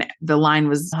things up. And the line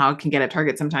was how it can get at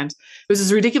Target sometimes. It was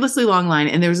this ridiculously long line.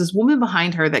 And there was this woman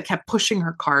behind her that kept pushing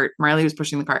her cart. Marley was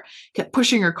pushing the cart, kept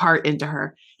pushing her cart into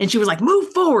her. And she was like,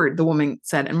 move forward, the woman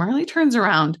said. And Marley turns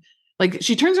around, like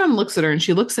she turns around and looks at her and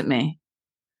she looks at me.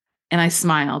 And I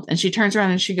smiled and she turns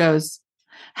around and she goes,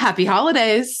 happy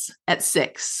holidays at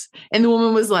 6. And the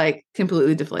woman was like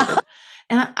completely deflated.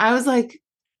 And I was like,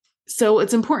 so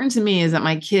what's important to me is that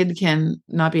my kid can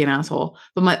not be an asshole,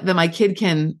 but that my kid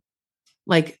can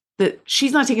like, that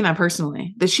she's not taking that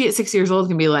personally, that she at 6 years old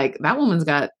can be like, that woman's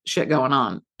got shit going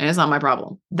on and it's not my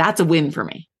problem. That's a win for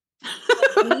me.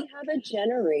 We have a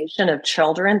generation of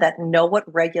children that know what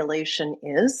regulation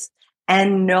is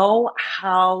and know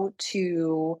how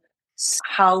to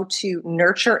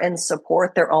nurture and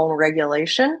support their own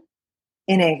regulation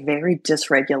in a very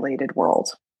dysregulated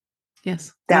world.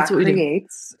 Yes. That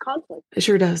creates conflict. It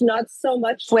sure does. Not so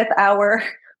much with our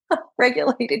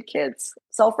regulated kids,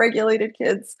 self-regulated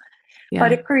kids,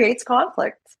 but it creates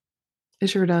conflict. It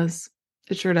sure does.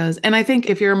 It sure does. And I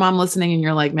think if you're a mom listening and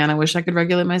you're like, man, I wish I could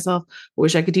regulate myself. I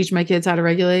wish I could teach my kids how to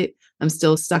regulate. I'm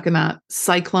still stuck in that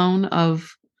cyclone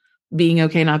of being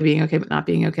okay, not being okay, but not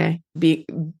being okay.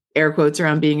 Air quotes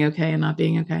around being okay and not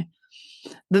being okay.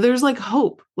 There's like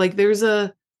hope. Like there's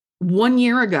 1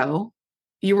 year ago,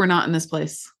 you were not in this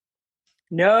place.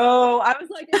 No, I was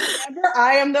like,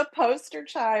 I am the poster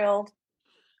child.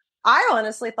 I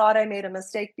honestly thought I made a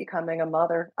mistake becoming a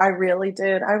mother. I really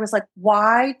did. I was like,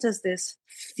 why does this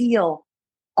feel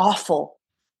awful?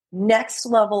 Next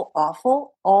level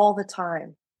awful all the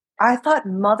time. I thought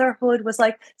motherhood was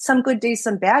like some good days,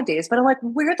 some bad days, but I'm like,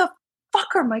 where the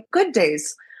fuck are my good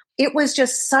days? It was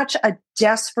just such a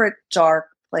desperate, dark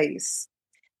place.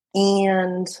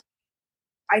 And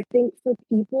I think for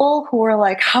people who are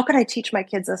like, how can I teach my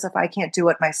kids this if I can't do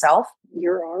it myself?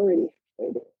 You're already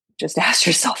waiting. Just ask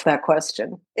yourself that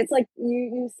question. It's like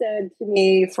you said to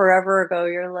me forever ago,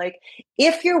 you're like,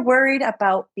 if you're worried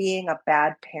about being a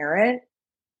bad parent,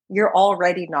 you're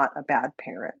already not a bad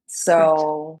parent.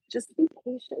 So just be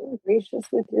patient and gracious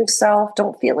with yourself.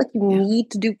 Don't feel like you need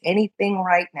to do anything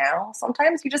right now.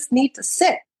 Sometimes you just need to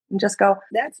sit and just go,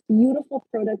 that's beautiful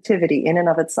productivity in and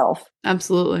of itself.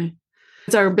 Absolutely.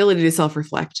 It's our ability to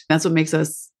self-reflect. That's what makes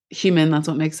us human. That's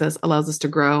what allows us to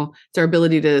grow. It's our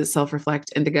ability to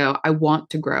self-reflect and to go, I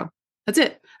want to grow. That's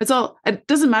it. That's all. It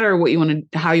doesn't matter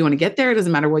how you want to get there. It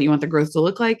doesn't matter what you want the growth to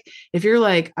look like. If you're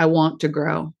like, I want to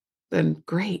grow, then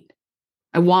great.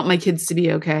 I want my kids to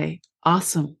be okay.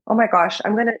 Awesome. Oh my gosh.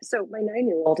 So my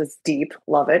 9-year-old is deep.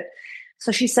 Love it.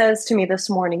 So she says to me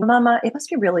this morning, Mama, it must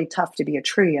be really tough to be a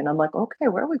tree. And I'm like, okay,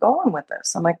 where are we going with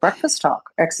this? I'm like, breakfast talk,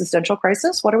 existential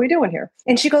crisis. What are we doing here?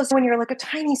 And she goes, when you're like a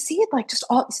tiny seed, like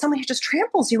somebody just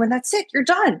tramples you and that's it, you're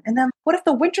done. And then what if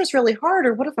the winter's really hard?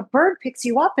 Or what if a bird picks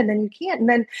you up and then you can't?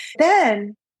 And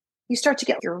then you start to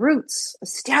get your roots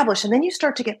established, and then you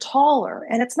start to get taller.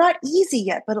 And it's not easy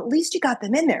yet, but at least you got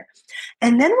them in there.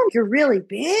 And then when you're really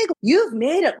big, you've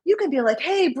made it. You can be like,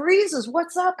 hey, breezes,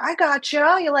 what's up? I got you.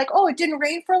 You're like, oh, it didn't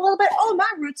rain for a little bit. Oh, my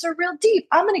roots are real deep.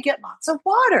 I'm going to get lots of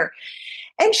water.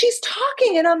 And she's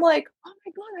talking, and I'm like, oh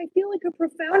my God, I feel like a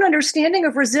profound understanding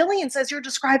of resilience as you're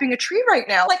describing a tree right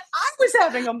now. Like I was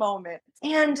having a moment.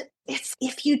 And it's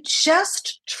if you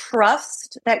just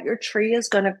trust that your tree is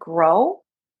going to grow,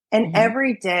 and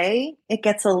every day it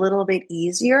gets a little bit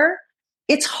easier.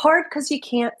 It's hard because you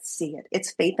can't see it.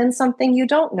 It's faith in something you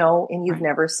don't know and you've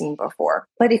never seen before.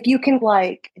 But if you can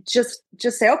like just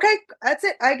say, okay, that's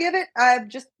it. I give it.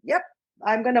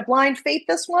 I'm going to blind faith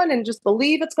this one and just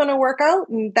believe it's going to work out.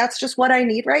 And that's just what I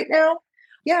need right now.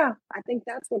 Yeah. I think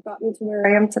that's what got me to where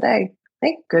I am today.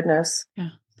 Thank goodness.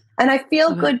 Yeah. And I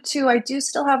feel good too. I do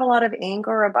still have a lot of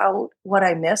anger about what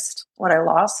I missed, what I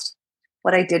lost,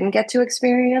 what I didn't get to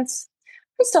experience.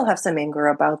 I still have some anger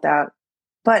about that.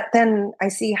 But then I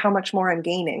see how much more I'm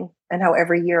gaining and how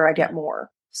every year I get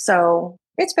more. So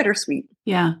it's bittersweet.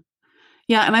 Yeah.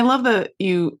 Yeah. And I love I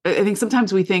think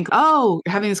sometimes we think, oh,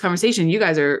 you're having this conversation. You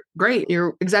guys are great.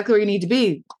 You're exactly where you need to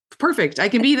be. Perfect. I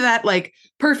can be to that like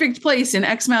perfect place in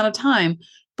X amount of time.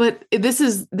 But this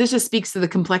just speaks to the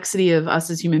complexity of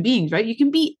us as human beings, right? You can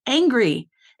be angry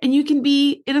and you can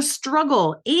be in a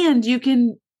struggle and you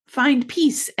can find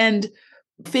peace and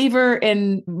favor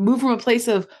and move from a place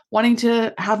of wanting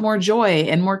to have more joy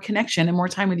and more connection and more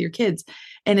time with your kids.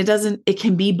 And it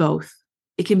can be both.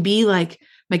 It can be like,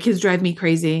 my kids drive me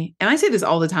crazy. And I say this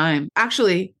all the time.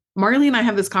 Actually, Marley and I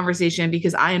have this conversation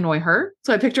because I annoy her.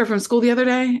 So I picked her up from school the other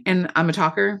day, and I'm a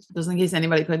talker, just in case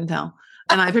anybody couldn't tell.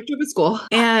 And I picked her up at school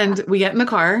and we get in the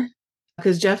car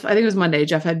because Jeff, I think it was Monday,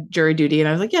 Jeff had jury duty. And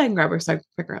I was like, yeah, I can grab her. So I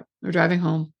pick her up. We're driving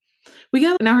home. We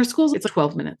get now her school's it's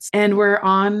 12 minutes and we're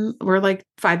like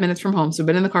 5 minutes from home. So we've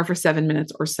been in the car for 7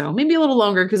 minutes or so, maybe a little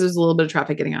longer because there's a little bit of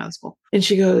traffic getting out of school. And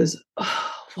she goes,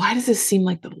 oh, why does this seem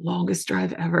like the longest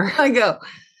drive ever? I go,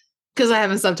 because I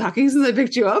haven't stopped talking since I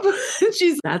picked you up.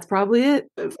 And that's probably it.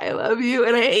 I love you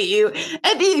and I hate you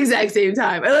at the exact same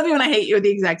time. I love you and I hate you at the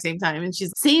exact same time. And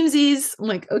she's samesies. I'm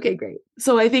like, okay, great.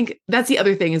 So I think that's the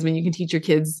other thing is when you can teach your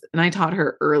kids, and I taught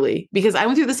her early because I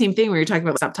went through the same thing where you're talking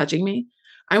about stop touching me.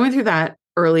 I went through that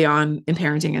early on in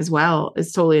parenting as well.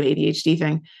 It's totally an ADHD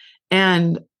thing.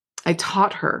 And I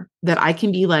taught her that I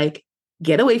can be like,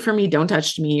 get away from me. Don't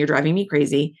touch me. You're driving me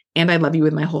crazy. And I love you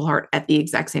with my whole heart at the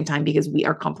exact same time because we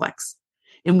are complex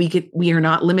and we are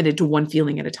not limited to one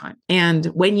feeling at a time. And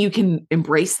when you can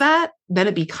embrace that, then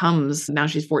it becomes, now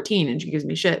she's 14 and she gives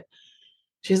me shit.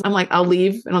 I'm like, I'll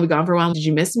leave and I'll be gone for a while. Did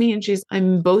you miss me? And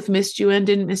I'm both missed you and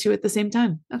didn't miss you at the same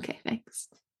time. Okay, thanks.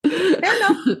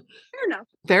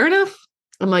 Fair enough.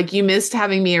 I'm like, you missed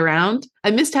having me around. I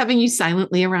missed having you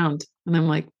silently around. And I'm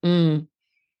like,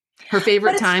 her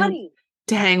favorite time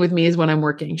to hang with me is when I'm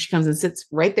working. She comes and sits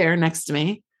right there next to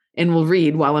me and will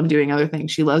read while I'm doing other things.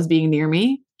 She loves being near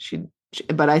me.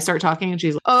 But I start talking and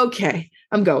she's like, okay,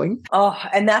 I'm going. Oh,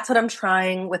 and that's what I'm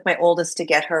trying with my oldest to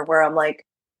get her, where I'm like,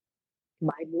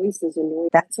 my voice is annoying.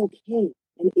 That's okay.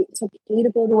 And it's okay to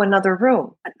go to another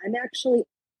room. I'm actually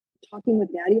talking with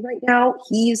Daddy right now.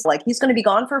 He's going to be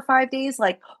gone for 5 days.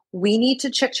 Like, we need to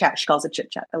chit chat. She calls it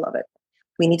chit chat. I love it.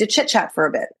 We need to chit chat for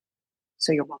a bit.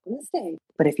 So you're welcome to stay.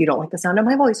 But if you don't like the sound of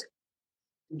my voice,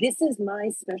 this is my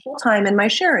special time in my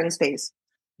sharing space.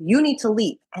 You need to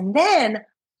leave. And then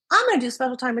I'm going to do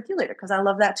special time with you later because I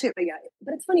love that too. But yeah,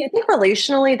 but it's funny. I think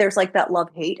relationally, there's like that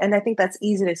love-hate. And I think that's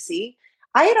easy to see.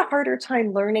 I had a harder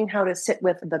time learning how to sit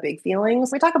with the big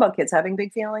feelings. We talk about kids having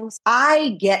big feelings.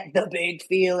 I get the big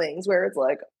feelings where it's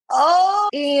like, oh,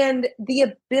 and the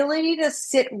ability to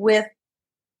sit with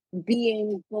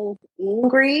being both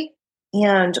angry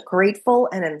and grateful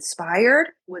and inspired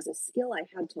was a skill I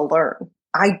had to learn.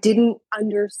 I didn't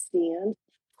understand.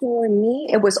 For me,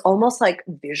 it was almost like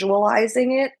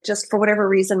visualizing it. Just for whatever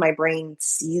reason, my brain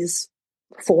sees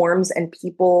forms and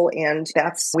people, and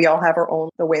we all have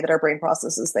the way that our brain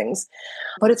processes things.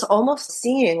 But it's almost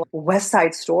seeing West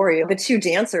Side Story, the two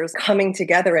dancers coming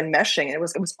together and meshing. It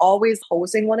was always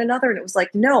opposing one another. And it was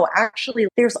like, no, actually,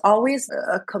 there's always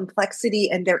a complexity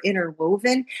and they're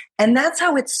interwoven. And that's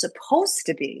how it's supposed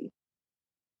to be.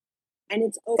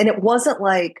 And it wasn't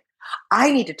like,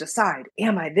 I need to decide,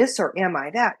 am I this or am I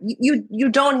that? You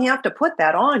don't have to put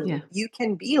that on you. You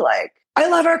can be like, I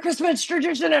love our Christmas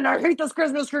tradition and I hate this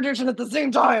Christmas tradition at the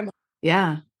same time.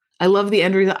 Yeah. I love the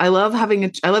end result. I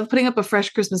love putting up a fresh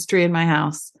Christmas tree in my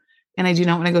house. And I do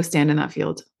not want to go stand in that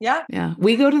field. Yeah. Yeah.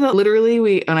 We go to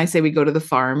when I say we go to the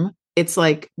farm, It's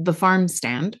like the farm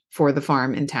stand for the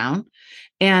farm in town.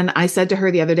 And I said to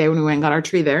her the other day when we went and got our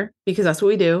tree there, because that's what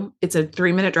we do. It's a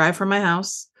 3-minute drive from my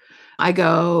house. I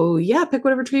go, yeah, pick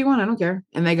whatever tree you want. I don't care.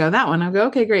 And they go, that one. I go,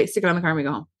 okay, great. Stick it on the car and we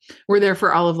go home. We're there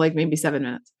for all of like maybe 7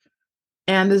 minutes.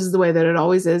 And this is the way that it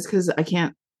always is, because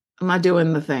I'm not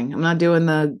doing the thing. I'm not doing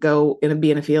the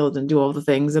be in a field and do all the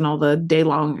things and all the day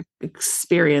long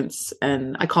experience.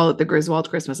 And I call it the Griswold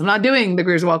Christmas. I'm not doing the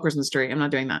Griswold Christmas tree. I'm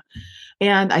not doing that.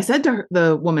 And I said to her,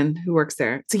 the woman who works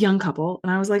there, it's a young couple.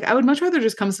 And I was like, I would much rather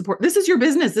just come support. This is your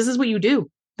business. This is what you do.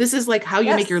 This is like how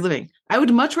you make your living. I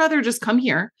would much rather just come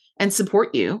here and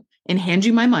support you and hand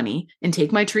you my money and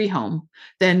take my tree home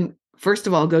than, first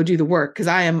of all, go do the work. Cause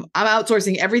I'm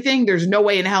outsourcing everything. There's no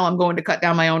way in hell I'm going to cut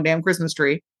down my own damn Christmas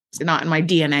tree. It's not in my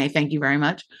DNA. Thank you very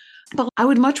much. But I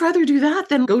would much rather do that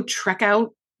than go trek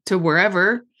out to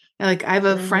wherever. Like I have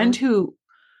a friend who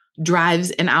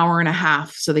drives an hour and a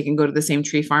half so they can go to the same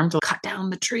tree farm to cut down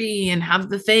the tree and have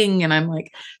the thing. And I'm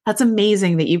like, that's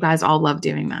amazing that you guys all love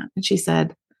doing that. And she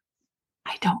said,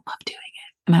 I don't love doing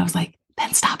it. And I was like,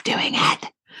 then stop doing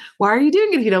it. Why are you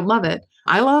doing it if you don't love it?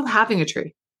 I love having a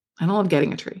tree. I don't love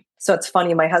getting a tree. So it's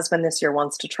funny. My husband this year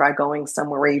wants to try going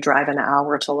somewhere where you drive an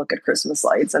hour to look at Christmas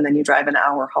lights and then you drive an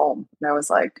hour home. And I was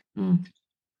like,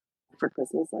 for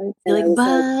Christmas lights. Like, but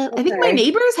like, okay. I think my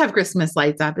neighbors have Christmas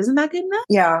lights up. Isn't that good enough?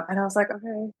 Yeah. And I was like,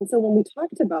 okay. And so when we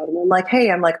talked about it, I'm like,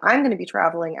 hey, I'm going to be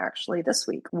traveling actually this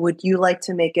week. Would you like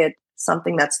to make it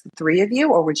something that's the 3 of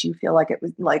you? Or would you feel like it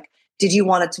was like, did you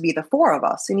want it to be the 4 of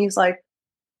us? And he's like,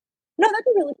 no, that'd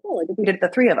be really cool. Like if we did the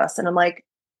 3 of us. And I'm like,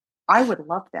 I would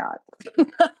love that.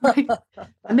 That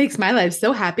makes my life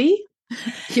so happy.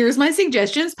 Here's my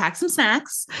suggestions. Pack some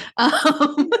snacks.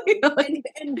 And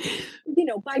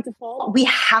by default, we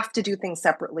have to do things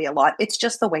separately a lot. It's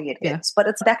just the way it is. But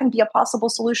that can be a possible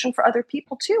solution for other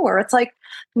people too, where it's like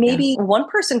maybe one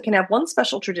person can have one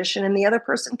special tradition and the other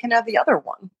person can have the other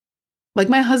one. Like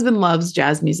my husband loves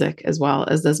jazz music as well,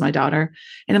 as does my daughter.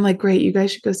 And I'm like, great, you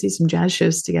guys should go see some jazz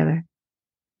shows together.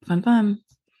 Fun. Well,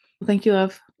 thank you,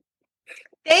 love.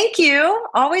 Thank you.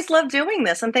 Always love doing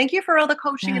this. And thank you for all the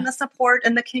coaching and the support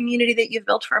and the community that you've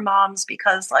built for moms,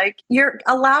 because like you're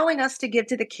allowing us to give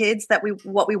to the kids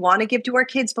what we want to give to our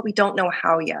kids, but we don't know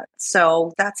how yet.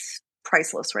 So that's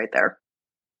priceless right there.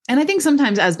 And I think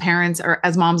sometimes as parents, or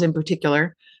as moms in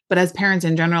particular, but as parents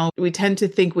in general, we tend to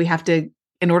think we have to,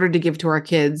 in order to give to our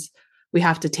kids, we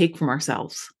have to take from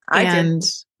ourselves.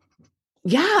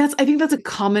 Yeah, I think that's a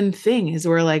common thing, is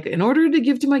we're like, in order to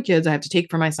give to my kids, I have to take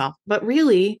for myself. But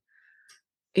really,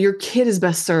 your kid is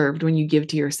best served when you give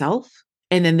to yourself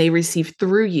and then they receive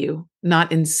through you,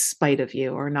 not in spite of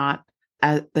you or not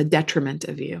at the detriment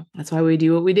of you. That's why we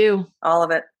do what we do. All of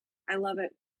it. I love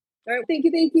it. All right. Thank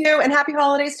you. And happy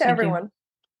holidays to everyone.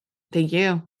 Thank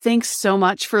you. Thanks so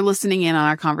much for listening in on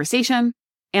our conversation.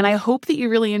 And I hope that you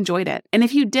really enjoyed it. And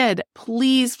if you did,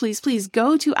 please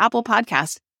go to Apple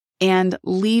Podcast and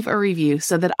leave a review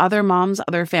so that other moms,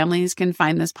 other families can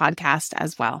find this podcast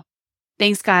as well.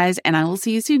 Thanks, guys, and I will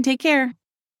see you soon. Take care.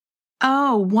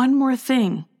 Oh, one more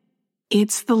thing.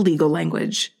 It's the legal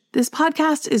language. This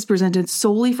podcast is presented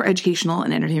solely for educational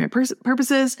and entertainment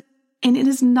purposes, and it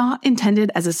is not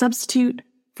intended as a substitute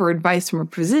for advice from a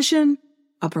physician,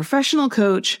 a professional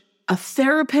coach, a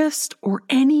therapist, or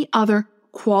any other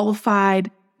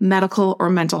qualified medical or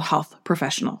mental health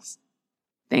professionals.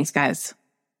 Thanks, guys.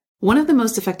 One of the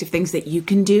most effective things that you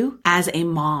can do as a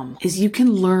mom is you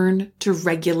can learn to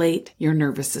regulate your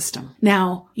nervous system.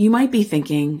 Now, you might be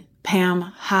thinking, Pam,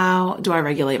 how do I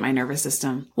regulate my nervous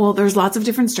system? Well, there's lots of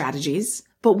different strategies,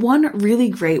 but one really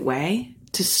great way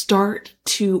to start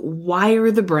to wire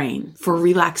the brain for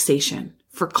relaxation,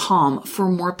 for calm, for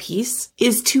more peace,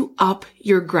 is to up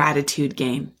your gratitude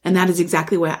game. And that is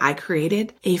exactly why I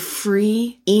created a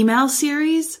free email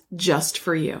series just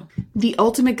for you. The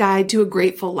Ultimate Guide to a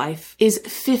Grateful Life is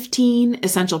 15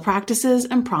 essential practices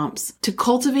and prompts to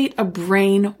cultivate a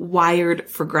brain wired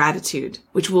for gratitude,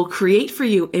 which will create for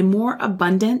you a more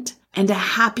abundant and a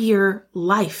happier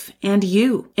life and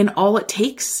you. And all it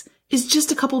takes is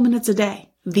just a couple minutes a day.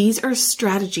 These are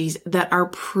strategies that are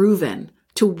proven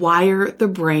to wire the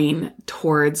brain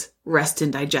towards rest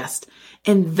and digest.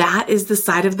 And that is the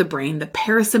side of the brain, the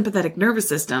parasympathetic nervous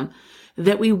system,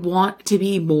 that we want to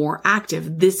be more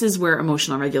active. This is where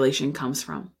emotional regulation comes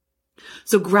from.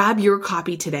 So grab your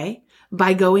copy today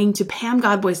by going to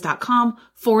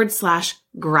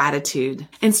pamgodboys.com/gratitude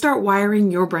and start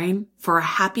wiring your brain for a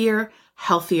happier,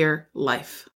 healthier life.